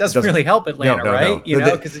Portland, like it doesn't really help Atlanta, right?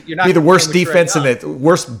 Because you're not be the worst defense in the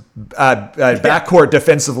worst backcourt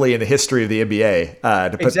defensively in the history of the NBA.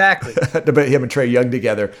 To put him and Trae Young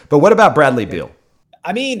together. But what about Bradley Beal?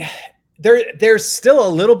 I mean, there's still a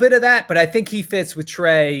little bit of that, but I think he fits with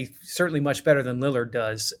Trae certainly much better than Lillard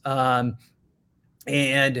does. And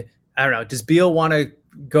I don't know, does Beal want to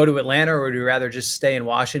go to Atlanta or would you rather just stay in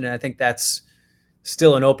Washington? I think that's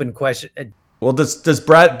still an open question. Well, does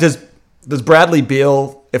Bradley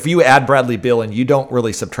Beal, if you add Bradley Beal and you don't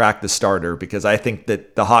really subtract the starter, because I think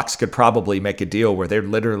that the Hawks could probably make a deal where they're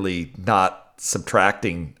literally not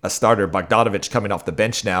subtracting a starter, Bogdanovich coming off the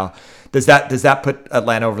bench now, does that put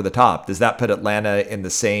Atlanta over the top? Does that put Atlanta in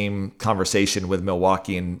the same conversation with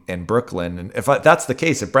Milwaukee and Brooklyn? And if that's the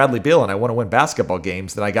case, if Bradley Beal and I want to win basketball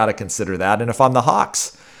games, then I got to consider that. And if I'm the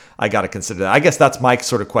Hawks, I got to consider that. I guess that's my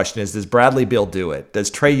sort of question is, does Bradley Beal do it?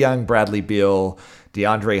 Does Trae Young, Bradley Beal,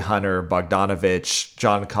 DeAndre Hunter, Bogdanovich,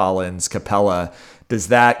 John Collins, Capella, does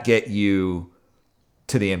that get you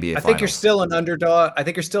to the NBA Finals? I think you're still an underdog. I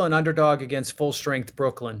think you're still an underdog against full strength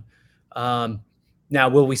Brooklyn. Now,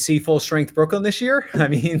 will we see full strength Brooklyn this year? I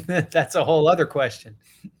mean, that's a whole other question.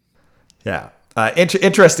 Yeah.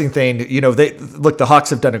 Interesting thing, the Hawks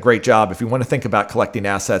have done a great job. If you want to think about collecting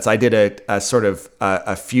assets, I did a sort of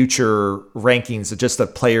a future rankings of just the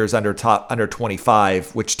players under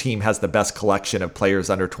 25, which team has the best collection of players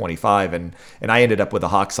under 25. And I ended up with the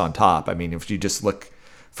Hawks on top. I mean, if you just look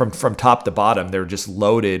from top to bottom, they're just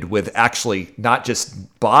loaded with actually not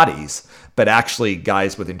just bodies, but actually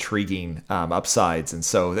guys with intriguing upsides. And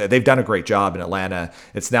so they've done a great job in Atlanta.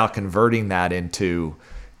 It's now converting that into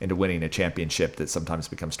into winning a championship that sometimes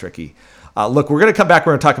becomes tricky. Look, we're going to come back.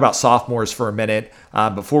 We're going to talk about sophomores for a minute.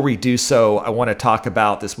 Before we do so, I want to talk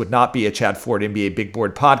about, this would not be a Chad Ford NBA Big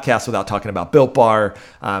Board podcast without talking about Built Bar.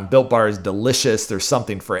 Built Bar is delicious. There's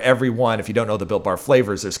something for everyone. If you don't know the Built Bar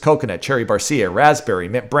flavors, there's coconut, cherry barcia, raspberry,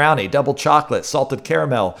 mint brownie, double chocolate, salted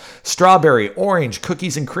caramel, strawberry, orange,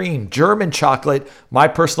 cookies and cream, German chocolate. My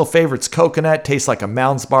personal favorite's coconut. Tastes like a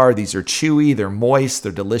Mounds bar. These are chewy, they're moist,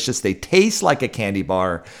 they're delicious. They taste like a candy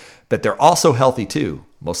bar, but they're also healthy too.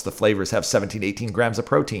 Most of the flavors have 17 to 18 grams of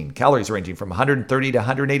protein, calories ranging from 130 to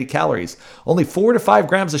 180 calories, only 4 to 5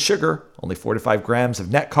 grams of sugar, only 4 to 5 grams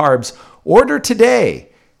of net carbs. Order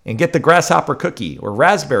today and get the grasshopper cookie or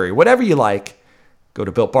raspberry, whatever you like. Go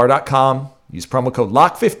to BuiltBar.com, use promo code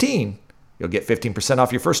LOCK15. You'll get 15%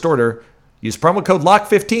 off your first order. Use promo code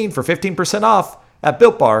LOCK15 for 15% off at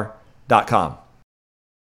BuiltBar.com.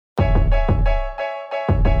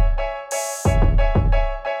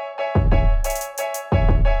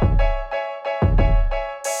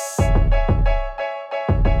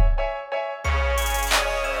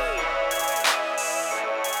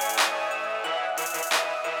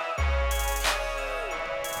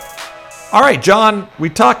 All right, John, we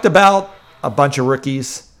talked about a bunch of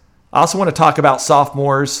rookies. I also want to talk about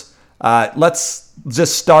sophomores. Let's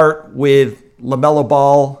just start with LaMelo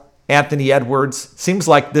Ball, Anthony Edwards. Seems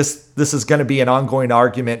like this is going to be an ongoing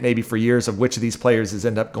argument maybe for years of which of these players is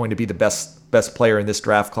end up going to be the best player in this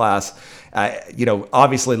draft class.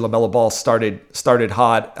 Obviously LaMelo Ball started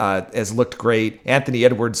hot, has looked great. Anthony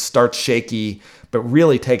Edwards starts shaky, but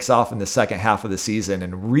really takes off in the second half of the season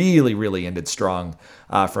and really ended strong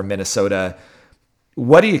for Minnesota.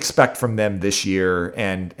 What do you expect from them this year?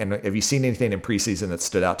 And have you seen anything in preseason that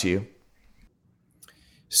stood out to you?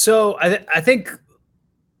 So I think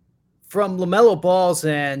from LaMelo Ball's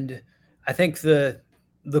end, I think the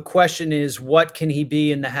question is, what can he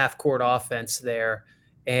be in the half court offense there?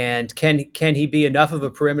 And can he be enough of a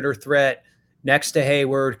perimeter threat next to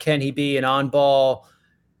Hayward? Can he be an on-ball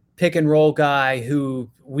pick and roll guy who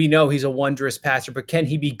we know he's a wondrous passer, but can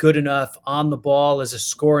he be good enough on the ball as a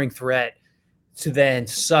scoring threat to then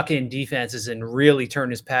suck in defenses and really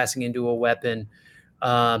turn his passing into a weapon?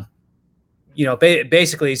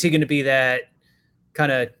 Basically, is he going to be that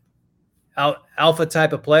kind of alpha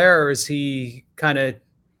type of player, or is he kind of,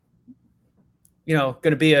 going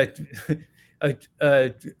to be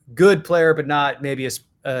a good player, but not maybe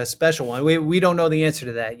a special one? We don't know the answer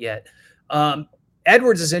to that yet.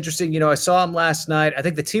 Edwards is interesting. I saw him last night. I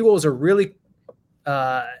think the T-Wolves are really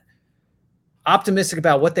optimistic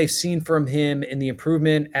about what they've seen from him in the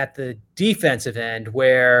improvement at the defensive end,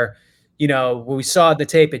 where, we saw the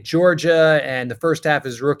tape at Georgia and the first half of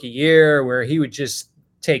his rookie year where he would just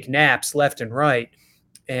take naps left and right.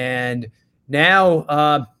 And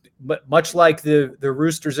now, but much like the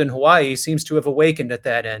Roosters in Hawaii, he seems to have awakened at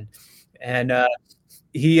that end. And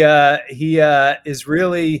he is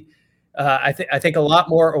really, I think, a lot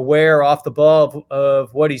more aware off the ball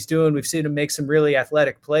of what he's doing. We've seen him make some really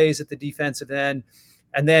athletic plays at the defensive end.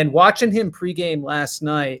 And then watching him pregame last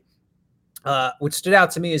night, what stood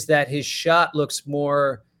out to me is that his shot looks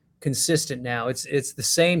more consistent now. It's the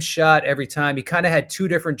same shot every time. He kind of had two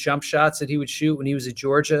different jump shots that he would shoot when he was at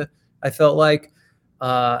Georgia, I felt like.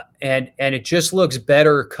 And it just looks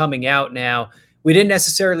better coming out now. We didn't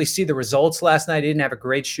necessarily see the results last night. He didn't have a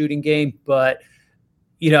great shooting game, but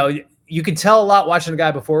you can tell a lot watching a guy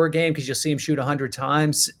before a game because you'll see him shoot 100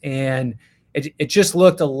 times, and it just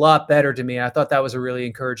looked a lot better to me. I thought that was a really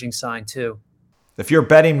encouraging sign too. If you're a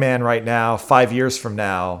betting man right now, 5 years from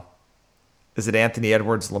now, is it Anthony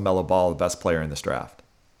Edwards, LaMelo Ball, the best player in this draft?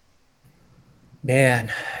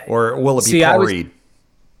 Man. Or will it be Paul Reed?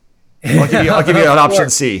 I'll give you an option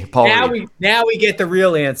C. Paul Reed. Now we get the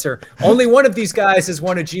real answer. Only one of these guys has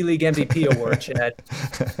won a G League MVP award, Chad.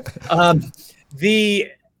 I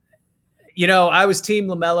was team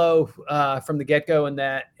LaMelo from the get-go in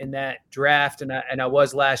that draft, and I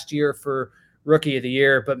was last year for Rookie of the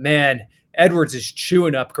Year. But man, Edwards is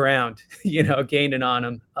chewing up ground, gaining on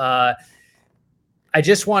him. I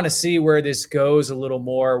just want to see where this goes a little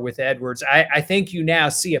more with Edwards. I think you now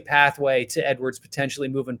see a pathway to Edwards potentially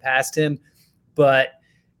moving past him, but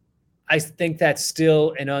I think that's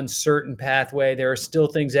still an uncertain pathway. There are still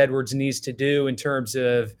things Edwards needs to do in terms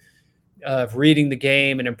of reading the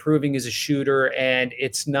game and improving as a shooter, and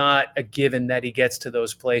it's not a given that he gets to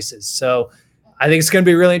those places. So I think it's going to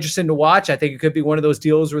be really interesting to watch. I think it could be one of those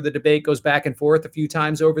deals where the debate goes back and forth a few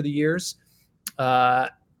times over the years.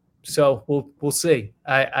 So we'll see.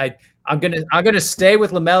 I I'm gonna stay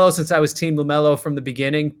with LaMelo since I was Team LaMelo from the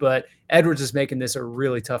beginning, but Edwards is making this a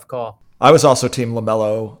really tough call. I was also Team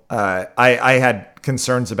LaMelo. I had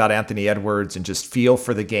concerns about Anthony Edwards and just feel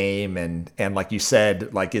for the game, and like you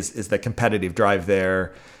said, like is the competitive drive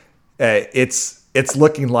there? It's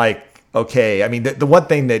looking like okay. I mean, the one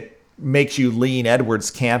thing that makes you lean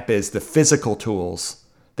Edwards' camp is the physical tools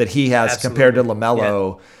that he has compared to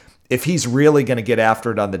LaMelo. Yeah. If he's really going to get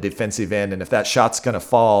after it on the defensive end, and if that shot's going to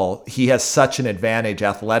fall, he has such an advantage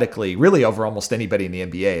athletically, really over almost anybody in the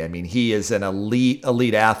NBA. I mean, he is an elite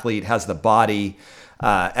athlete, has the body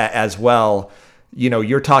as well. You know,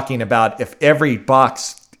 you're talking about if every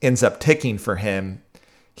box ends up ticking for him,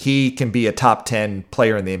 he can be a top 10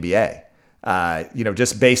 player in the NBA. You know,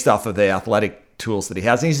 just based off of the athletic tools that he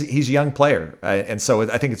has. And he's a young player. And so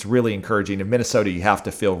I think it's really encouraging. In Minnesota, you have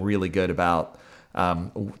to feel really good about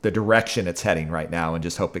the direction it's heading right now, and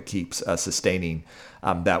just hope it keeps sustaining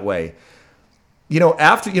that way. You know,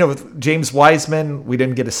 after, you know, with James Wiseman, we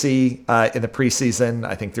didn't get to see in the preseason.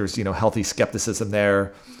 I think there's, you know, healthy skepticism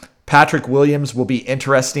there. Patrick Williams will be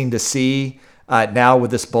interesting to see now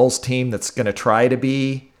with this Bulls team that's going to try to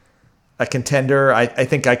be a contender. I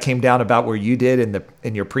think I came down about where you did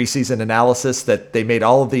in your preseason analysis, that they made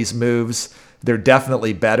all of these moves. They're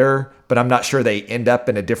definitely better, but I'm not sure they end up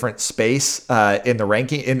in a different space in the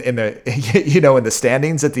ranking, in the you know, in the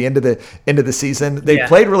standings at the end of the season. They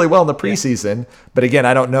played really well in the preseason, but again,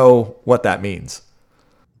 I don't know what that means.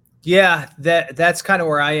 Yeah, that's kind of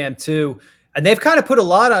where I am too, and they've kind of put a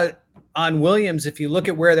lot on Williams. If you look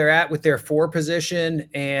at where they're at with their 4 position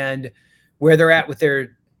and where they're at with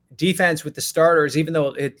their defense with the starters, even though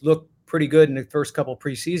it looked pretty good in the first couple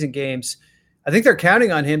preseason games, I think they're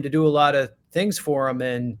counting on him to do a lot of things for him.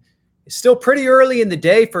 And it's still pretty early in the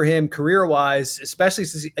day for him career-wise, especially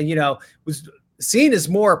since, you know, was seen as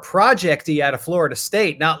more project-y out of Florida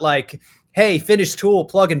State, not like, hey, finish tool,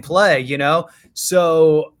 plug and play, you know?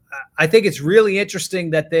 So I think it's really interesting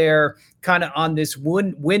that they're kind of on this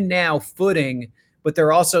win now footing, but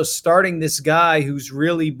they're also starting this guy who's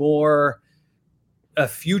really more a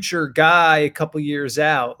future guy a couple years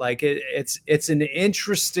out. Like it's an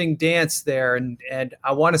interesting dance there, and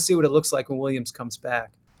I want to see what it looks like when Williams comes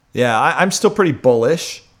back. Yeah, I'm still pretty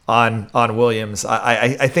bullish on Williams.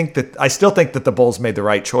 I think that I still think that the Bulls made the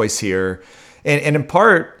right choice here, and in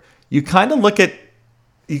part you kind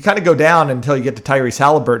of go down until you get to Tyrese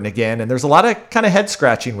Halliburton again, and there's a lot of kind of head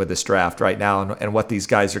scratching with this draft right now and what these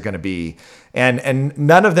guys are going to be. And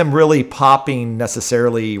none of them really popping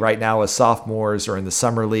necessarily right now as sophomores or in the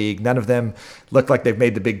summer league. None of them look like they've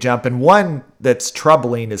made the big jump. And one that's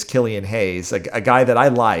troubling is Killian Hayes, a guy that I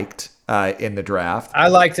liked in the draft. I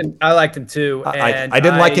liked him too. And I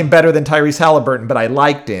didn't like him better than Tyrese Halliburton, but I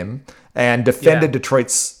liked him and defended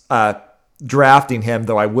Detroit's drafting him,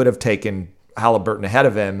 though I would have taken Halliburton ahead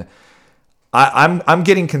of him. I'm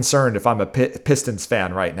getting concerned if I'm a Pistons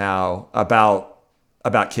fan right now about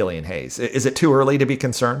Killian Hayes. Is it too early to be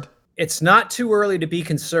concerned? It's not too early to be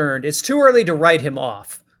concerned. It's too early to write him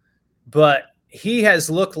off, but he has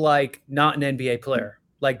looked like not an NBA player,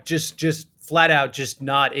 like just flat out, just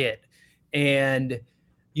not it. And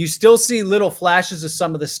you still see little flashes of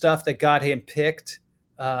some of the stuff that got him picked,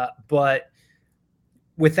 but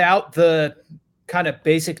without the kind of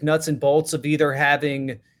basic nuts and bolts of either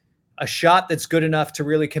having a shot that's good enough to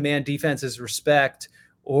really command defense's respect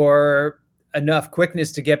or enough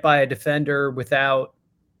quickness to get by a defender without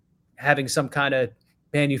having some kind of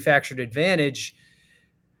manufactured advantage,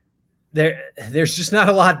 there's just not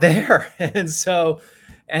a lot there. And so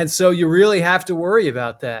you really have to worry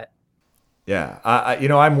about that. Yeah,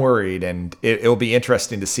 I'm worried, and it'll be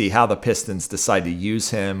interesting to see how the Pistons decide to use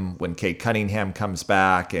him when Cade Cunningham comes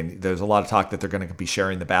back. And there's a lot of talk that they're going to be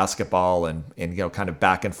sharing the basketball and you know, kind of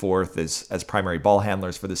back and forth as primary ball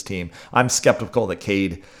handlers for this team. I'm skeptical that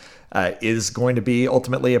Cade is going to be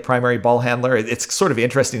ultimately a primary ball handler. It's sort of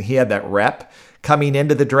interesting. He had that rep coming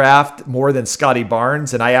into the draft more than Scotty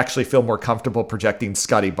Barnes, and I actually feel more comfortable projecting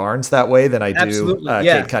Scotty Barnes that way than I do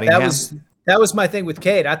Cade Cunningham. That was my thing with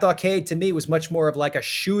Cade. I thought Cade, to me, was much more of like a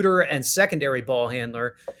shooter and secondary ball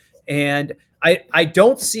handler. And I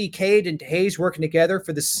don't see Cade and Hayes working together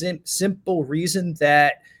for the simple reason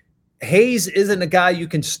that Hayes isn't a guy you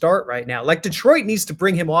can start right now. Like, Detroit needs to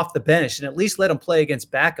bring him off the bench and at least let him play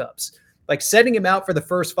against backups. Like, setting him out for the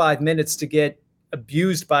first 5 minutes to get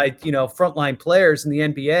abused by, you know, frontline players in the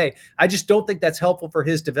NBA, I just don't think that's helpful for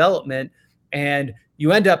his development. And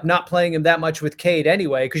you end up not playing him that much with Cade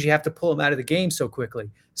anyway, because you have to pull him out of the game so quickly.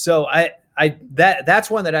 So that's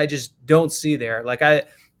one that I just don't see there. Like, I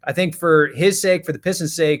think for his sake, for the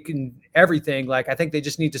Pistons' sake and everything, like, I think they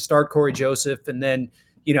just need to start Corey Joseph and then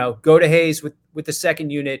go to Hayes with the second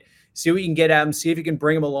unit, see what you can get at him, see if you can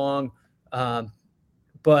bring him along.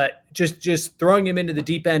 But just throwing him into the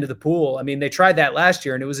deep end of the pool. I mean, they tried that last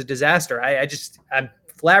year and it was a disaster. I'm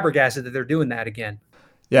flabbergasted that they're doing that again.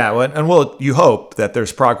 Yeah, well, and you hope that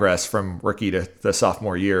there's progress from rookie to the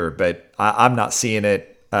sophomore year, but I'm not seeing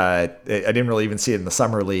it. I didn't really even see it in the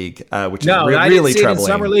summer league, which is really I didn't see troubling. It in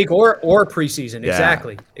summer league or preseason. Yeah.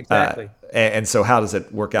 Exactly. And so how does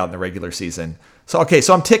it work out in the regular season? So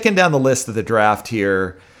I'm ticking down the list of the draft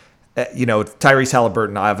here. Tyrese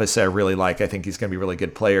Halliburton, obviously I really like. I think he's going to be a really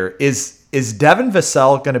good player. Is Devin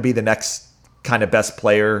Vassell going to be the next kind of best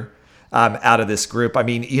player out of this group? I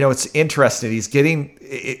mean, it's interesting. He's getting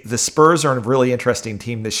the Spurs are a really interesting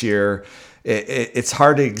team this year. It's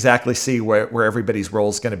hard to exactly see where everybody's role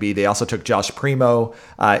is going to be. They also took Josh Primo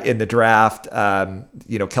in the draft.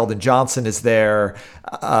 Keldon Johnson is there.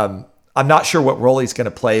 I'm not sure what role he's going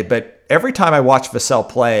to play, but every time I watch Vassell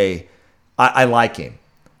play, I like him.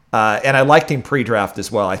 And I liked him pre-draft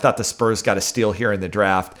as well. I thought the Spurs got a steal here in the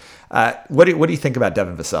draft. What do you think about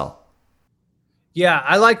Devin Vassell? Yeah,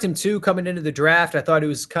 I liked him too coming into the draft. I thought it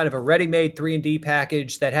was kind of a ready-made 3-and-D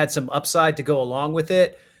package that had some upside to go along with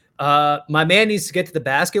it. My man needs to get to the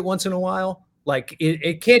basket once in a while. Like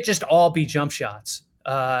it can't just all be jump shots.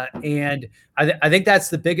 And I think that's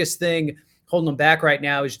the biggest thing holding him back right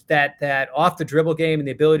now is that off the dribble game and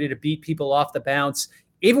the ability to beat people off the bounce.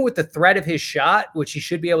 Even with the threat of his shot, which he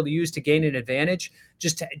should be able to use to gain an advantage,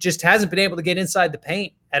 just hasn't been able to get inside the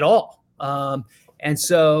paint at all. And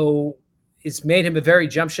so it's made him a very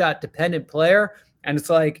jump shot dependent player. And it's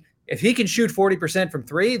like, if he can shoot 40% from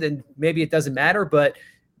three, then maybe it doesn't matter. But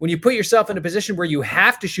when you put yourself in a position where you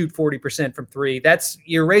have to shoot 40% from three,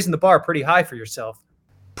 you're raising the bar pretty high for yourself.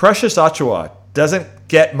 Precious Achiuwa doesn't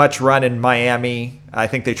get much run in Miami. I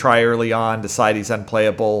think they try early on, decide he's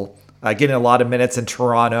unplayable. Getting a lot of minutes in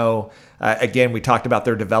Toronto. Again, we talked about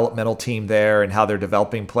their developmental team there and how they're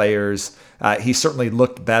developing players. He certainly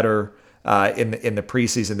looked better in the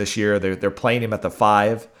preseason this year. They're playing him at the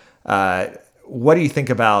 5. What do you think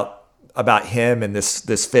about him and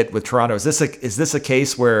this fit with Toronto? Is this a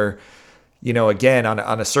case where, again,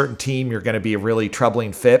 on a certain team you're going to be a really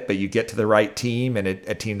troubling fit, but you get to the right team and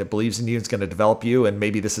a team that believes in you is going to develop you, and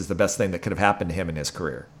maybe this is the best thing that could have happened to him in his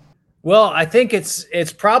career? Well, I think it's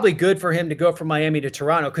probably good for him to go from Miami to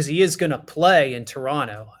Toronto because he is going to play in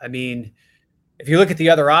Toronto. I mean, if you look at the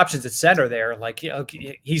other options at center there,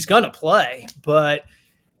 he's going to play, but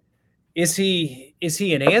is he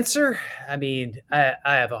an answer? I mean, I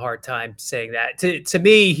have a hard time saying that. To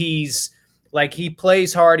me, he's like, he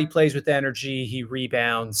plays hard, he plays with energy, he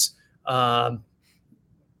rebounds.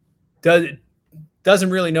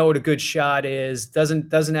 Doesn't really know what a good shot is,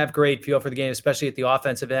 doesn't have great feel for the game, especially at the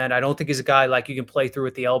offensive end. I don't think he's a guy like you can play through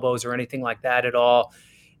with the elbows or anything like that at all.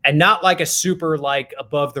 And not like a super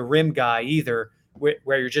above the rim guy either,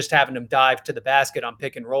 where you're just having him dive to the basket on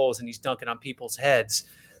pick and rolls and he's dunking on people's heads.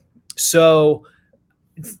 So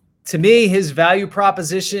to me, his value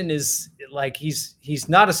proposition is like, he's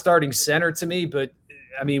not a starting center to me, but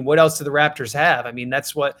I mean, what else do the Raptors have? I mean,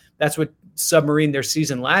 that's what submarined their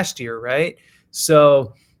season last year, right?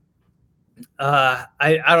 So I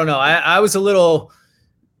don't know. I was a little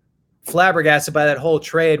flabbergasted by that whole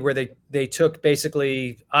trade where they took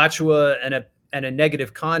basically Achiuwa and a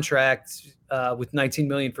negative contract with $19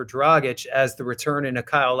 million for Dragic as the return in a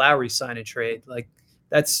Kyle Lowry sign and trade. Like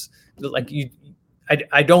that's like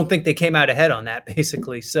I don't think they came out ahead on that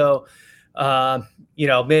basically. So though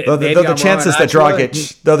the chances that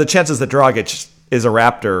Dragic is a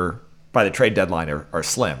Raptor by the trade deadline are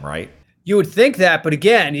slim, right? You would think that, but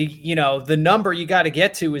again, the number you got to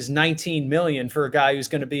get to is $19 million for a guy who's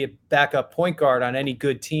going to be a backup point guard on any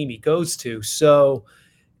good team he goes to. So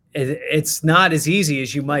it's not as easy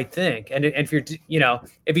as you might think. And if you're,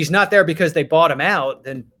 if he's not there because they bought him out,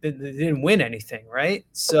 then they didn't win anything, right?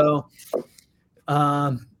 So,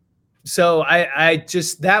 I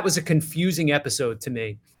just, that was a confusing episode to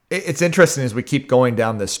me. It's interesting as we keep going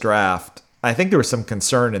down this draft. I think there was some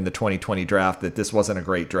concern in the 2020 draft that this wasn't a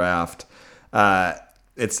great draft.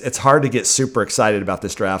 It's hard to get super excited about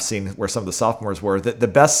this draft, seeing where some of the sophomores were. The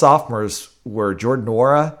best sophomores were Jordan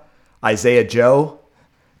Nwora, Isaiah Joe,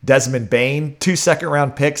 Desmond Bane, 2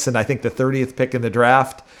 second-round picks, and I think the 30th pick in the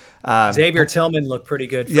draft. Xavier Tillman looked pretty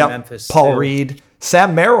good for Memphis. Paul Reed,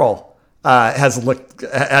 Sam Merrill has looked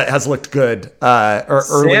good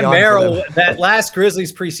early on. Sam Merrill, that last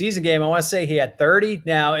Grizzlies preseason game, I want to say he had 30.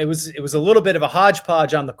 Now it was a little bit of a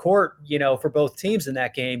hodgepodge on the court, for both teams in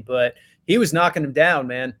that game, but he was knocking them down,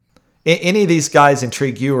 man. Any of these guys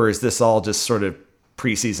intrigue you, or is this all just sort of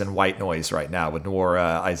preseason white noise right now with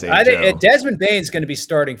Nwora, Isaiah Joe. Desmond Bane's going to be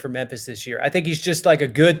starting for Memphis this year. I think he's just like a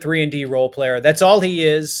good 3-and-D role player. That's all he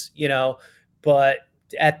is, but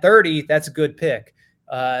at 30, that's a good pick.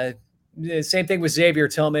 Same thing with Xavier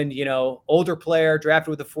Tillman, older player drafted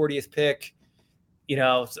with the 40th pick,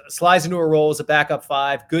 slides into a role as a backup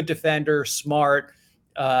 5, good defender, smart,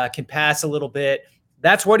 can pass a little bit.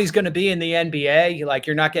 That's what he's going to be in the NBA. Like,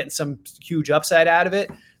 you're not getting some huge upside out of it,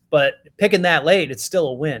 but picking that late, it's still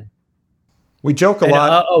a win. We joke a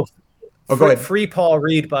lot. Go ahead. Free Paul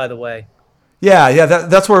Reed, by the way. Yeah,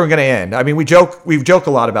 that's where we're going to end. I mean, we joke a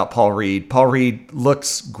lot about Paul Reed. Paul Reed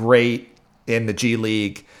looks great in the G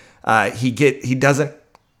League. He doesn't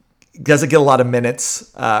get a lot of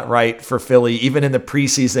minutes, right, for Philly. Even in the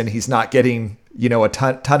preseason, he's not getting, a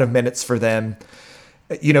ton of minutes for them.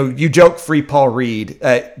 You joke free Paul Reed.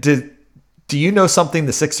 Do you know something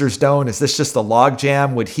the Sixers don't? Is this just a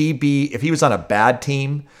logjam? Would he be, if he was on a bad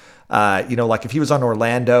team, like if he was on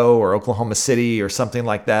Orlando or Oklahoma City or something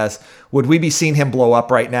like that, would we be seeing him blow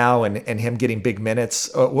up right now and him getting big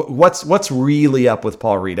minutes? What's really up with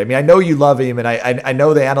Paul Reed? I mean, I know you love him, and I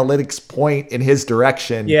know the analytics point in his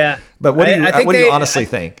direction. Yeah, but what do you honestly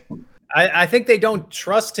think? I think they don't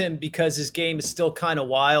trust him because his game is still kind of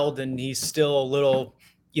wild and he's still a little,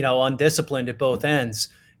 undisciplined at both ends.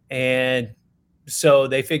 And so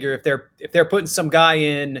they figure if they're putting some guy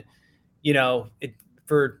in,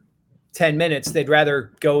 for 10 minutes, they'd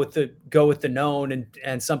rather go with the known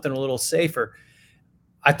and something a little safer.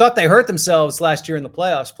 I thought they hurt themselves last year in the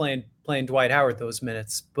playoffs playing Dwight Howard those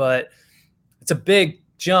minutes, but it's a big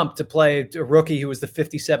jump to play a rookie who was the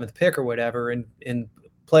 57th pick or whatever in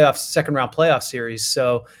playoffs, second round playoff series.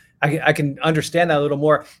 So I can understand that a little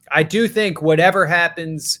more. I do think whatever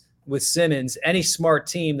happens with Simmons, any smart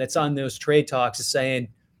team that's on those trade talks is saying,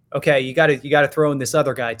 okay, you got to throw in this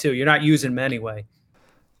other guy too. You're not using him anyway.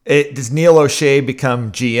 Does Neil O'Shea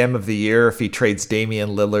become GM of the year if he trades Damian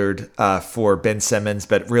Lillard for Ben Simmons,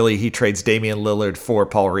 but really he trades Damian Lillard for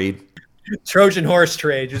Paul Reed? Trojan horse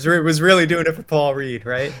trade was really doing it for Paul Reed,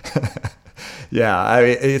 right? Yeah, I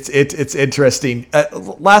mean, it's interesting.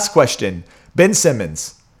 Last question, Ben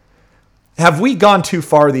Simmons. Have we gone too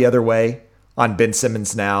far the other way on Ben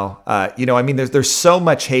Simmons now? There's so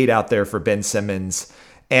much hate out there for Ben Simmons,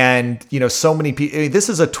 and so many people. This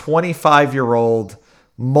is a 25-year-old,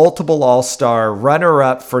 multiple All-Star,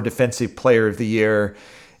 runner-up for Defensive Player of the Year.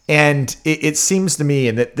 And it seems to me,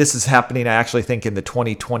 and that this is happening, I actually think, in the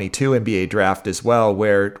 2022 NBA draft as well,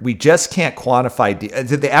 where we just can't quantify,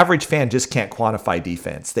 the average fan just can't quantify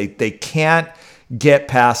defense. They can't get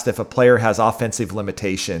past if a player has offensive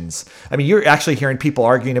limitations. I mean, you're actually hearing people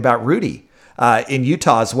arguing about Rudy in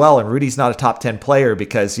Utah as well, and Rudy's not a top 10 player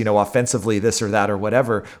because, offensively this or that or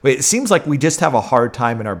whatever. It seems like we just have a hard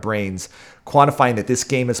time in our brains quantifying that this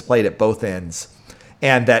game is played at both ends,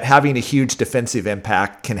 and that having a huge defensive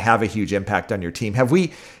impact can have a huge impact on your team. Have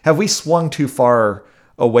we swung too far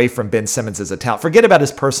away from Ben Simmons as a talent? Forget about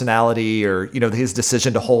his personality or his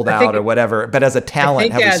decision to hold out or whatever, but as a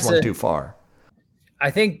talent, have we swung too far? I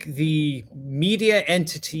think the media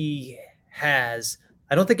entity has.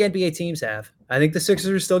 I don't think NBA teams have. I think the Sixers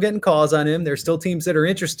are still getting calls on him. There's still teams that are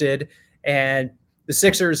interested, and the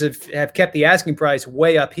Sixers have kept the asking price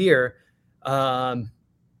way up here.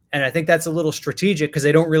 And I think that's a little strategic because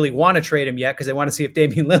they don't really want to trade him yet because they want to see if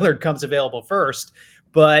Damian Lillard comes available first.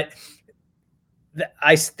 But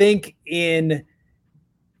I think in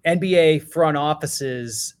NBA front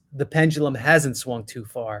offices, the pendulum hasn't swung too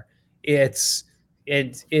far. It's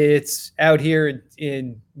out here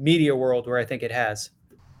in media world where I think it has.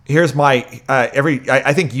 Here's my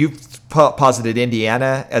I think you've posited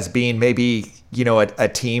Indiana as being maybe a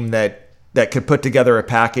team that could put together a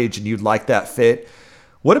package and you'd like that fit.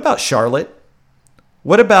 What about Charlotte?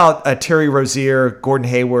 What about Terry Rozier, Gordon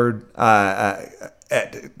Hayward,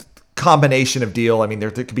 combination of deal? I mean,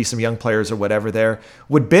 there could be some young players or whatever there.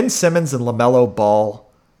 Would Ben Simmons and LaMelo Ball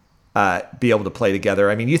be able to play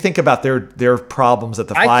together? I mean, you think about their problems at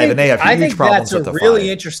the 5, and they have huge problems at the 5. That's a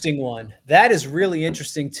really interesting one. That is really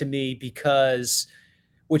interesting to me because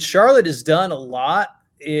what Charlotte has done a lot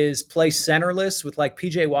is play centerless with like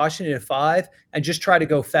PJ Washington at 5 and just try to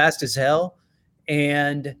go fast as hell.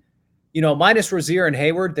 And, minus Rozier and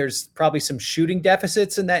Hayward, there's probably some shooting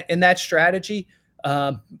deficits in that strategy.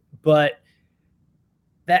 But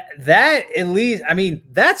that at least, I mean,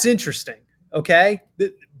 that's interesting. Okay.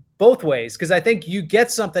 Both ways. Cause I think you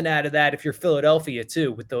get something out of that if you're Philadelphia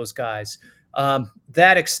too, with those guys.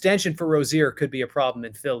 That extension for Rozier could be a problem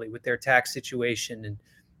in Philly with their tax situation and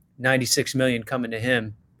 $96 million coming to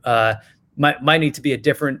him. Might need to be a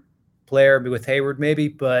different player with Hayward maybe,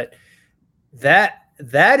 but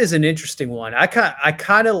That is an interesting one. I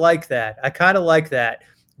kind of like that.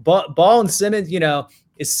 Ball and Simmons,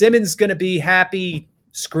 is Simmons going to be happy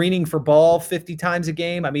screening for Ball 50 times a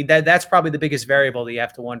game? I mean, that's probably the biggest variable that you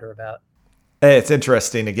have to wonder about. It's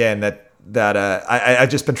interesting again that I've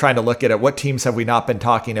just been trying to look at what teams have we not been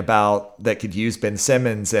talking about that could use Ben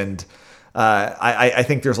Simmons, and I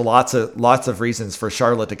think there's lots of reasons for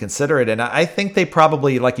Charlotte to consider it, and I think they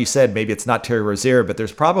probably, like you said, maybe it's not Terry Rozier, but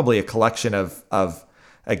there's probably a collection of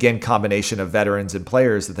again combination of veterans and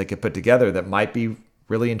players that they could put together that might be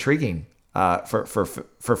really intriguing for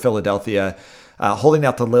Philadelphia. Holding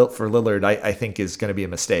out for Lillard, I think, is going to be a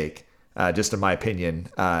mistake, just in my opinion,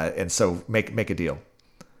 and so make a deal.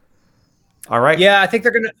 All right. Yeah, I think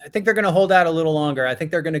they're gonna hold out a little longer. I think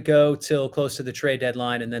they're gonna go till close to the trade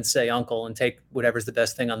deadline and then say uncle and take whatever's the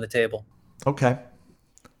best thing on the table. Okay.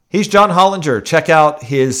 He's John Hollinger. Check out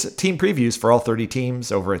his team previews for all 30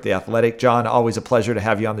 teams over at The Athletic. John, always a pleasure to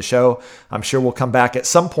have you on the show. I'm sure we'll come back at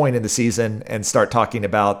some point in the season and start talking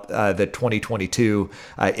about the 2022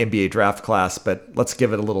 NBA draft class, but let's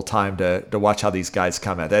give it a little time to watch how these guys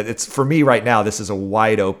come at it. It's, for me right now, this is a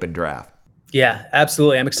wide open draft. Yeah,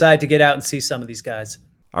 absolutely. I'm excited to get out and see some of these guys.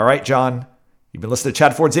 All right, John. You've been listening to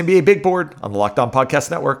Chad Ford's NBA Big Board on the Locked On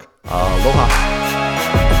Podcast Network. Aloha.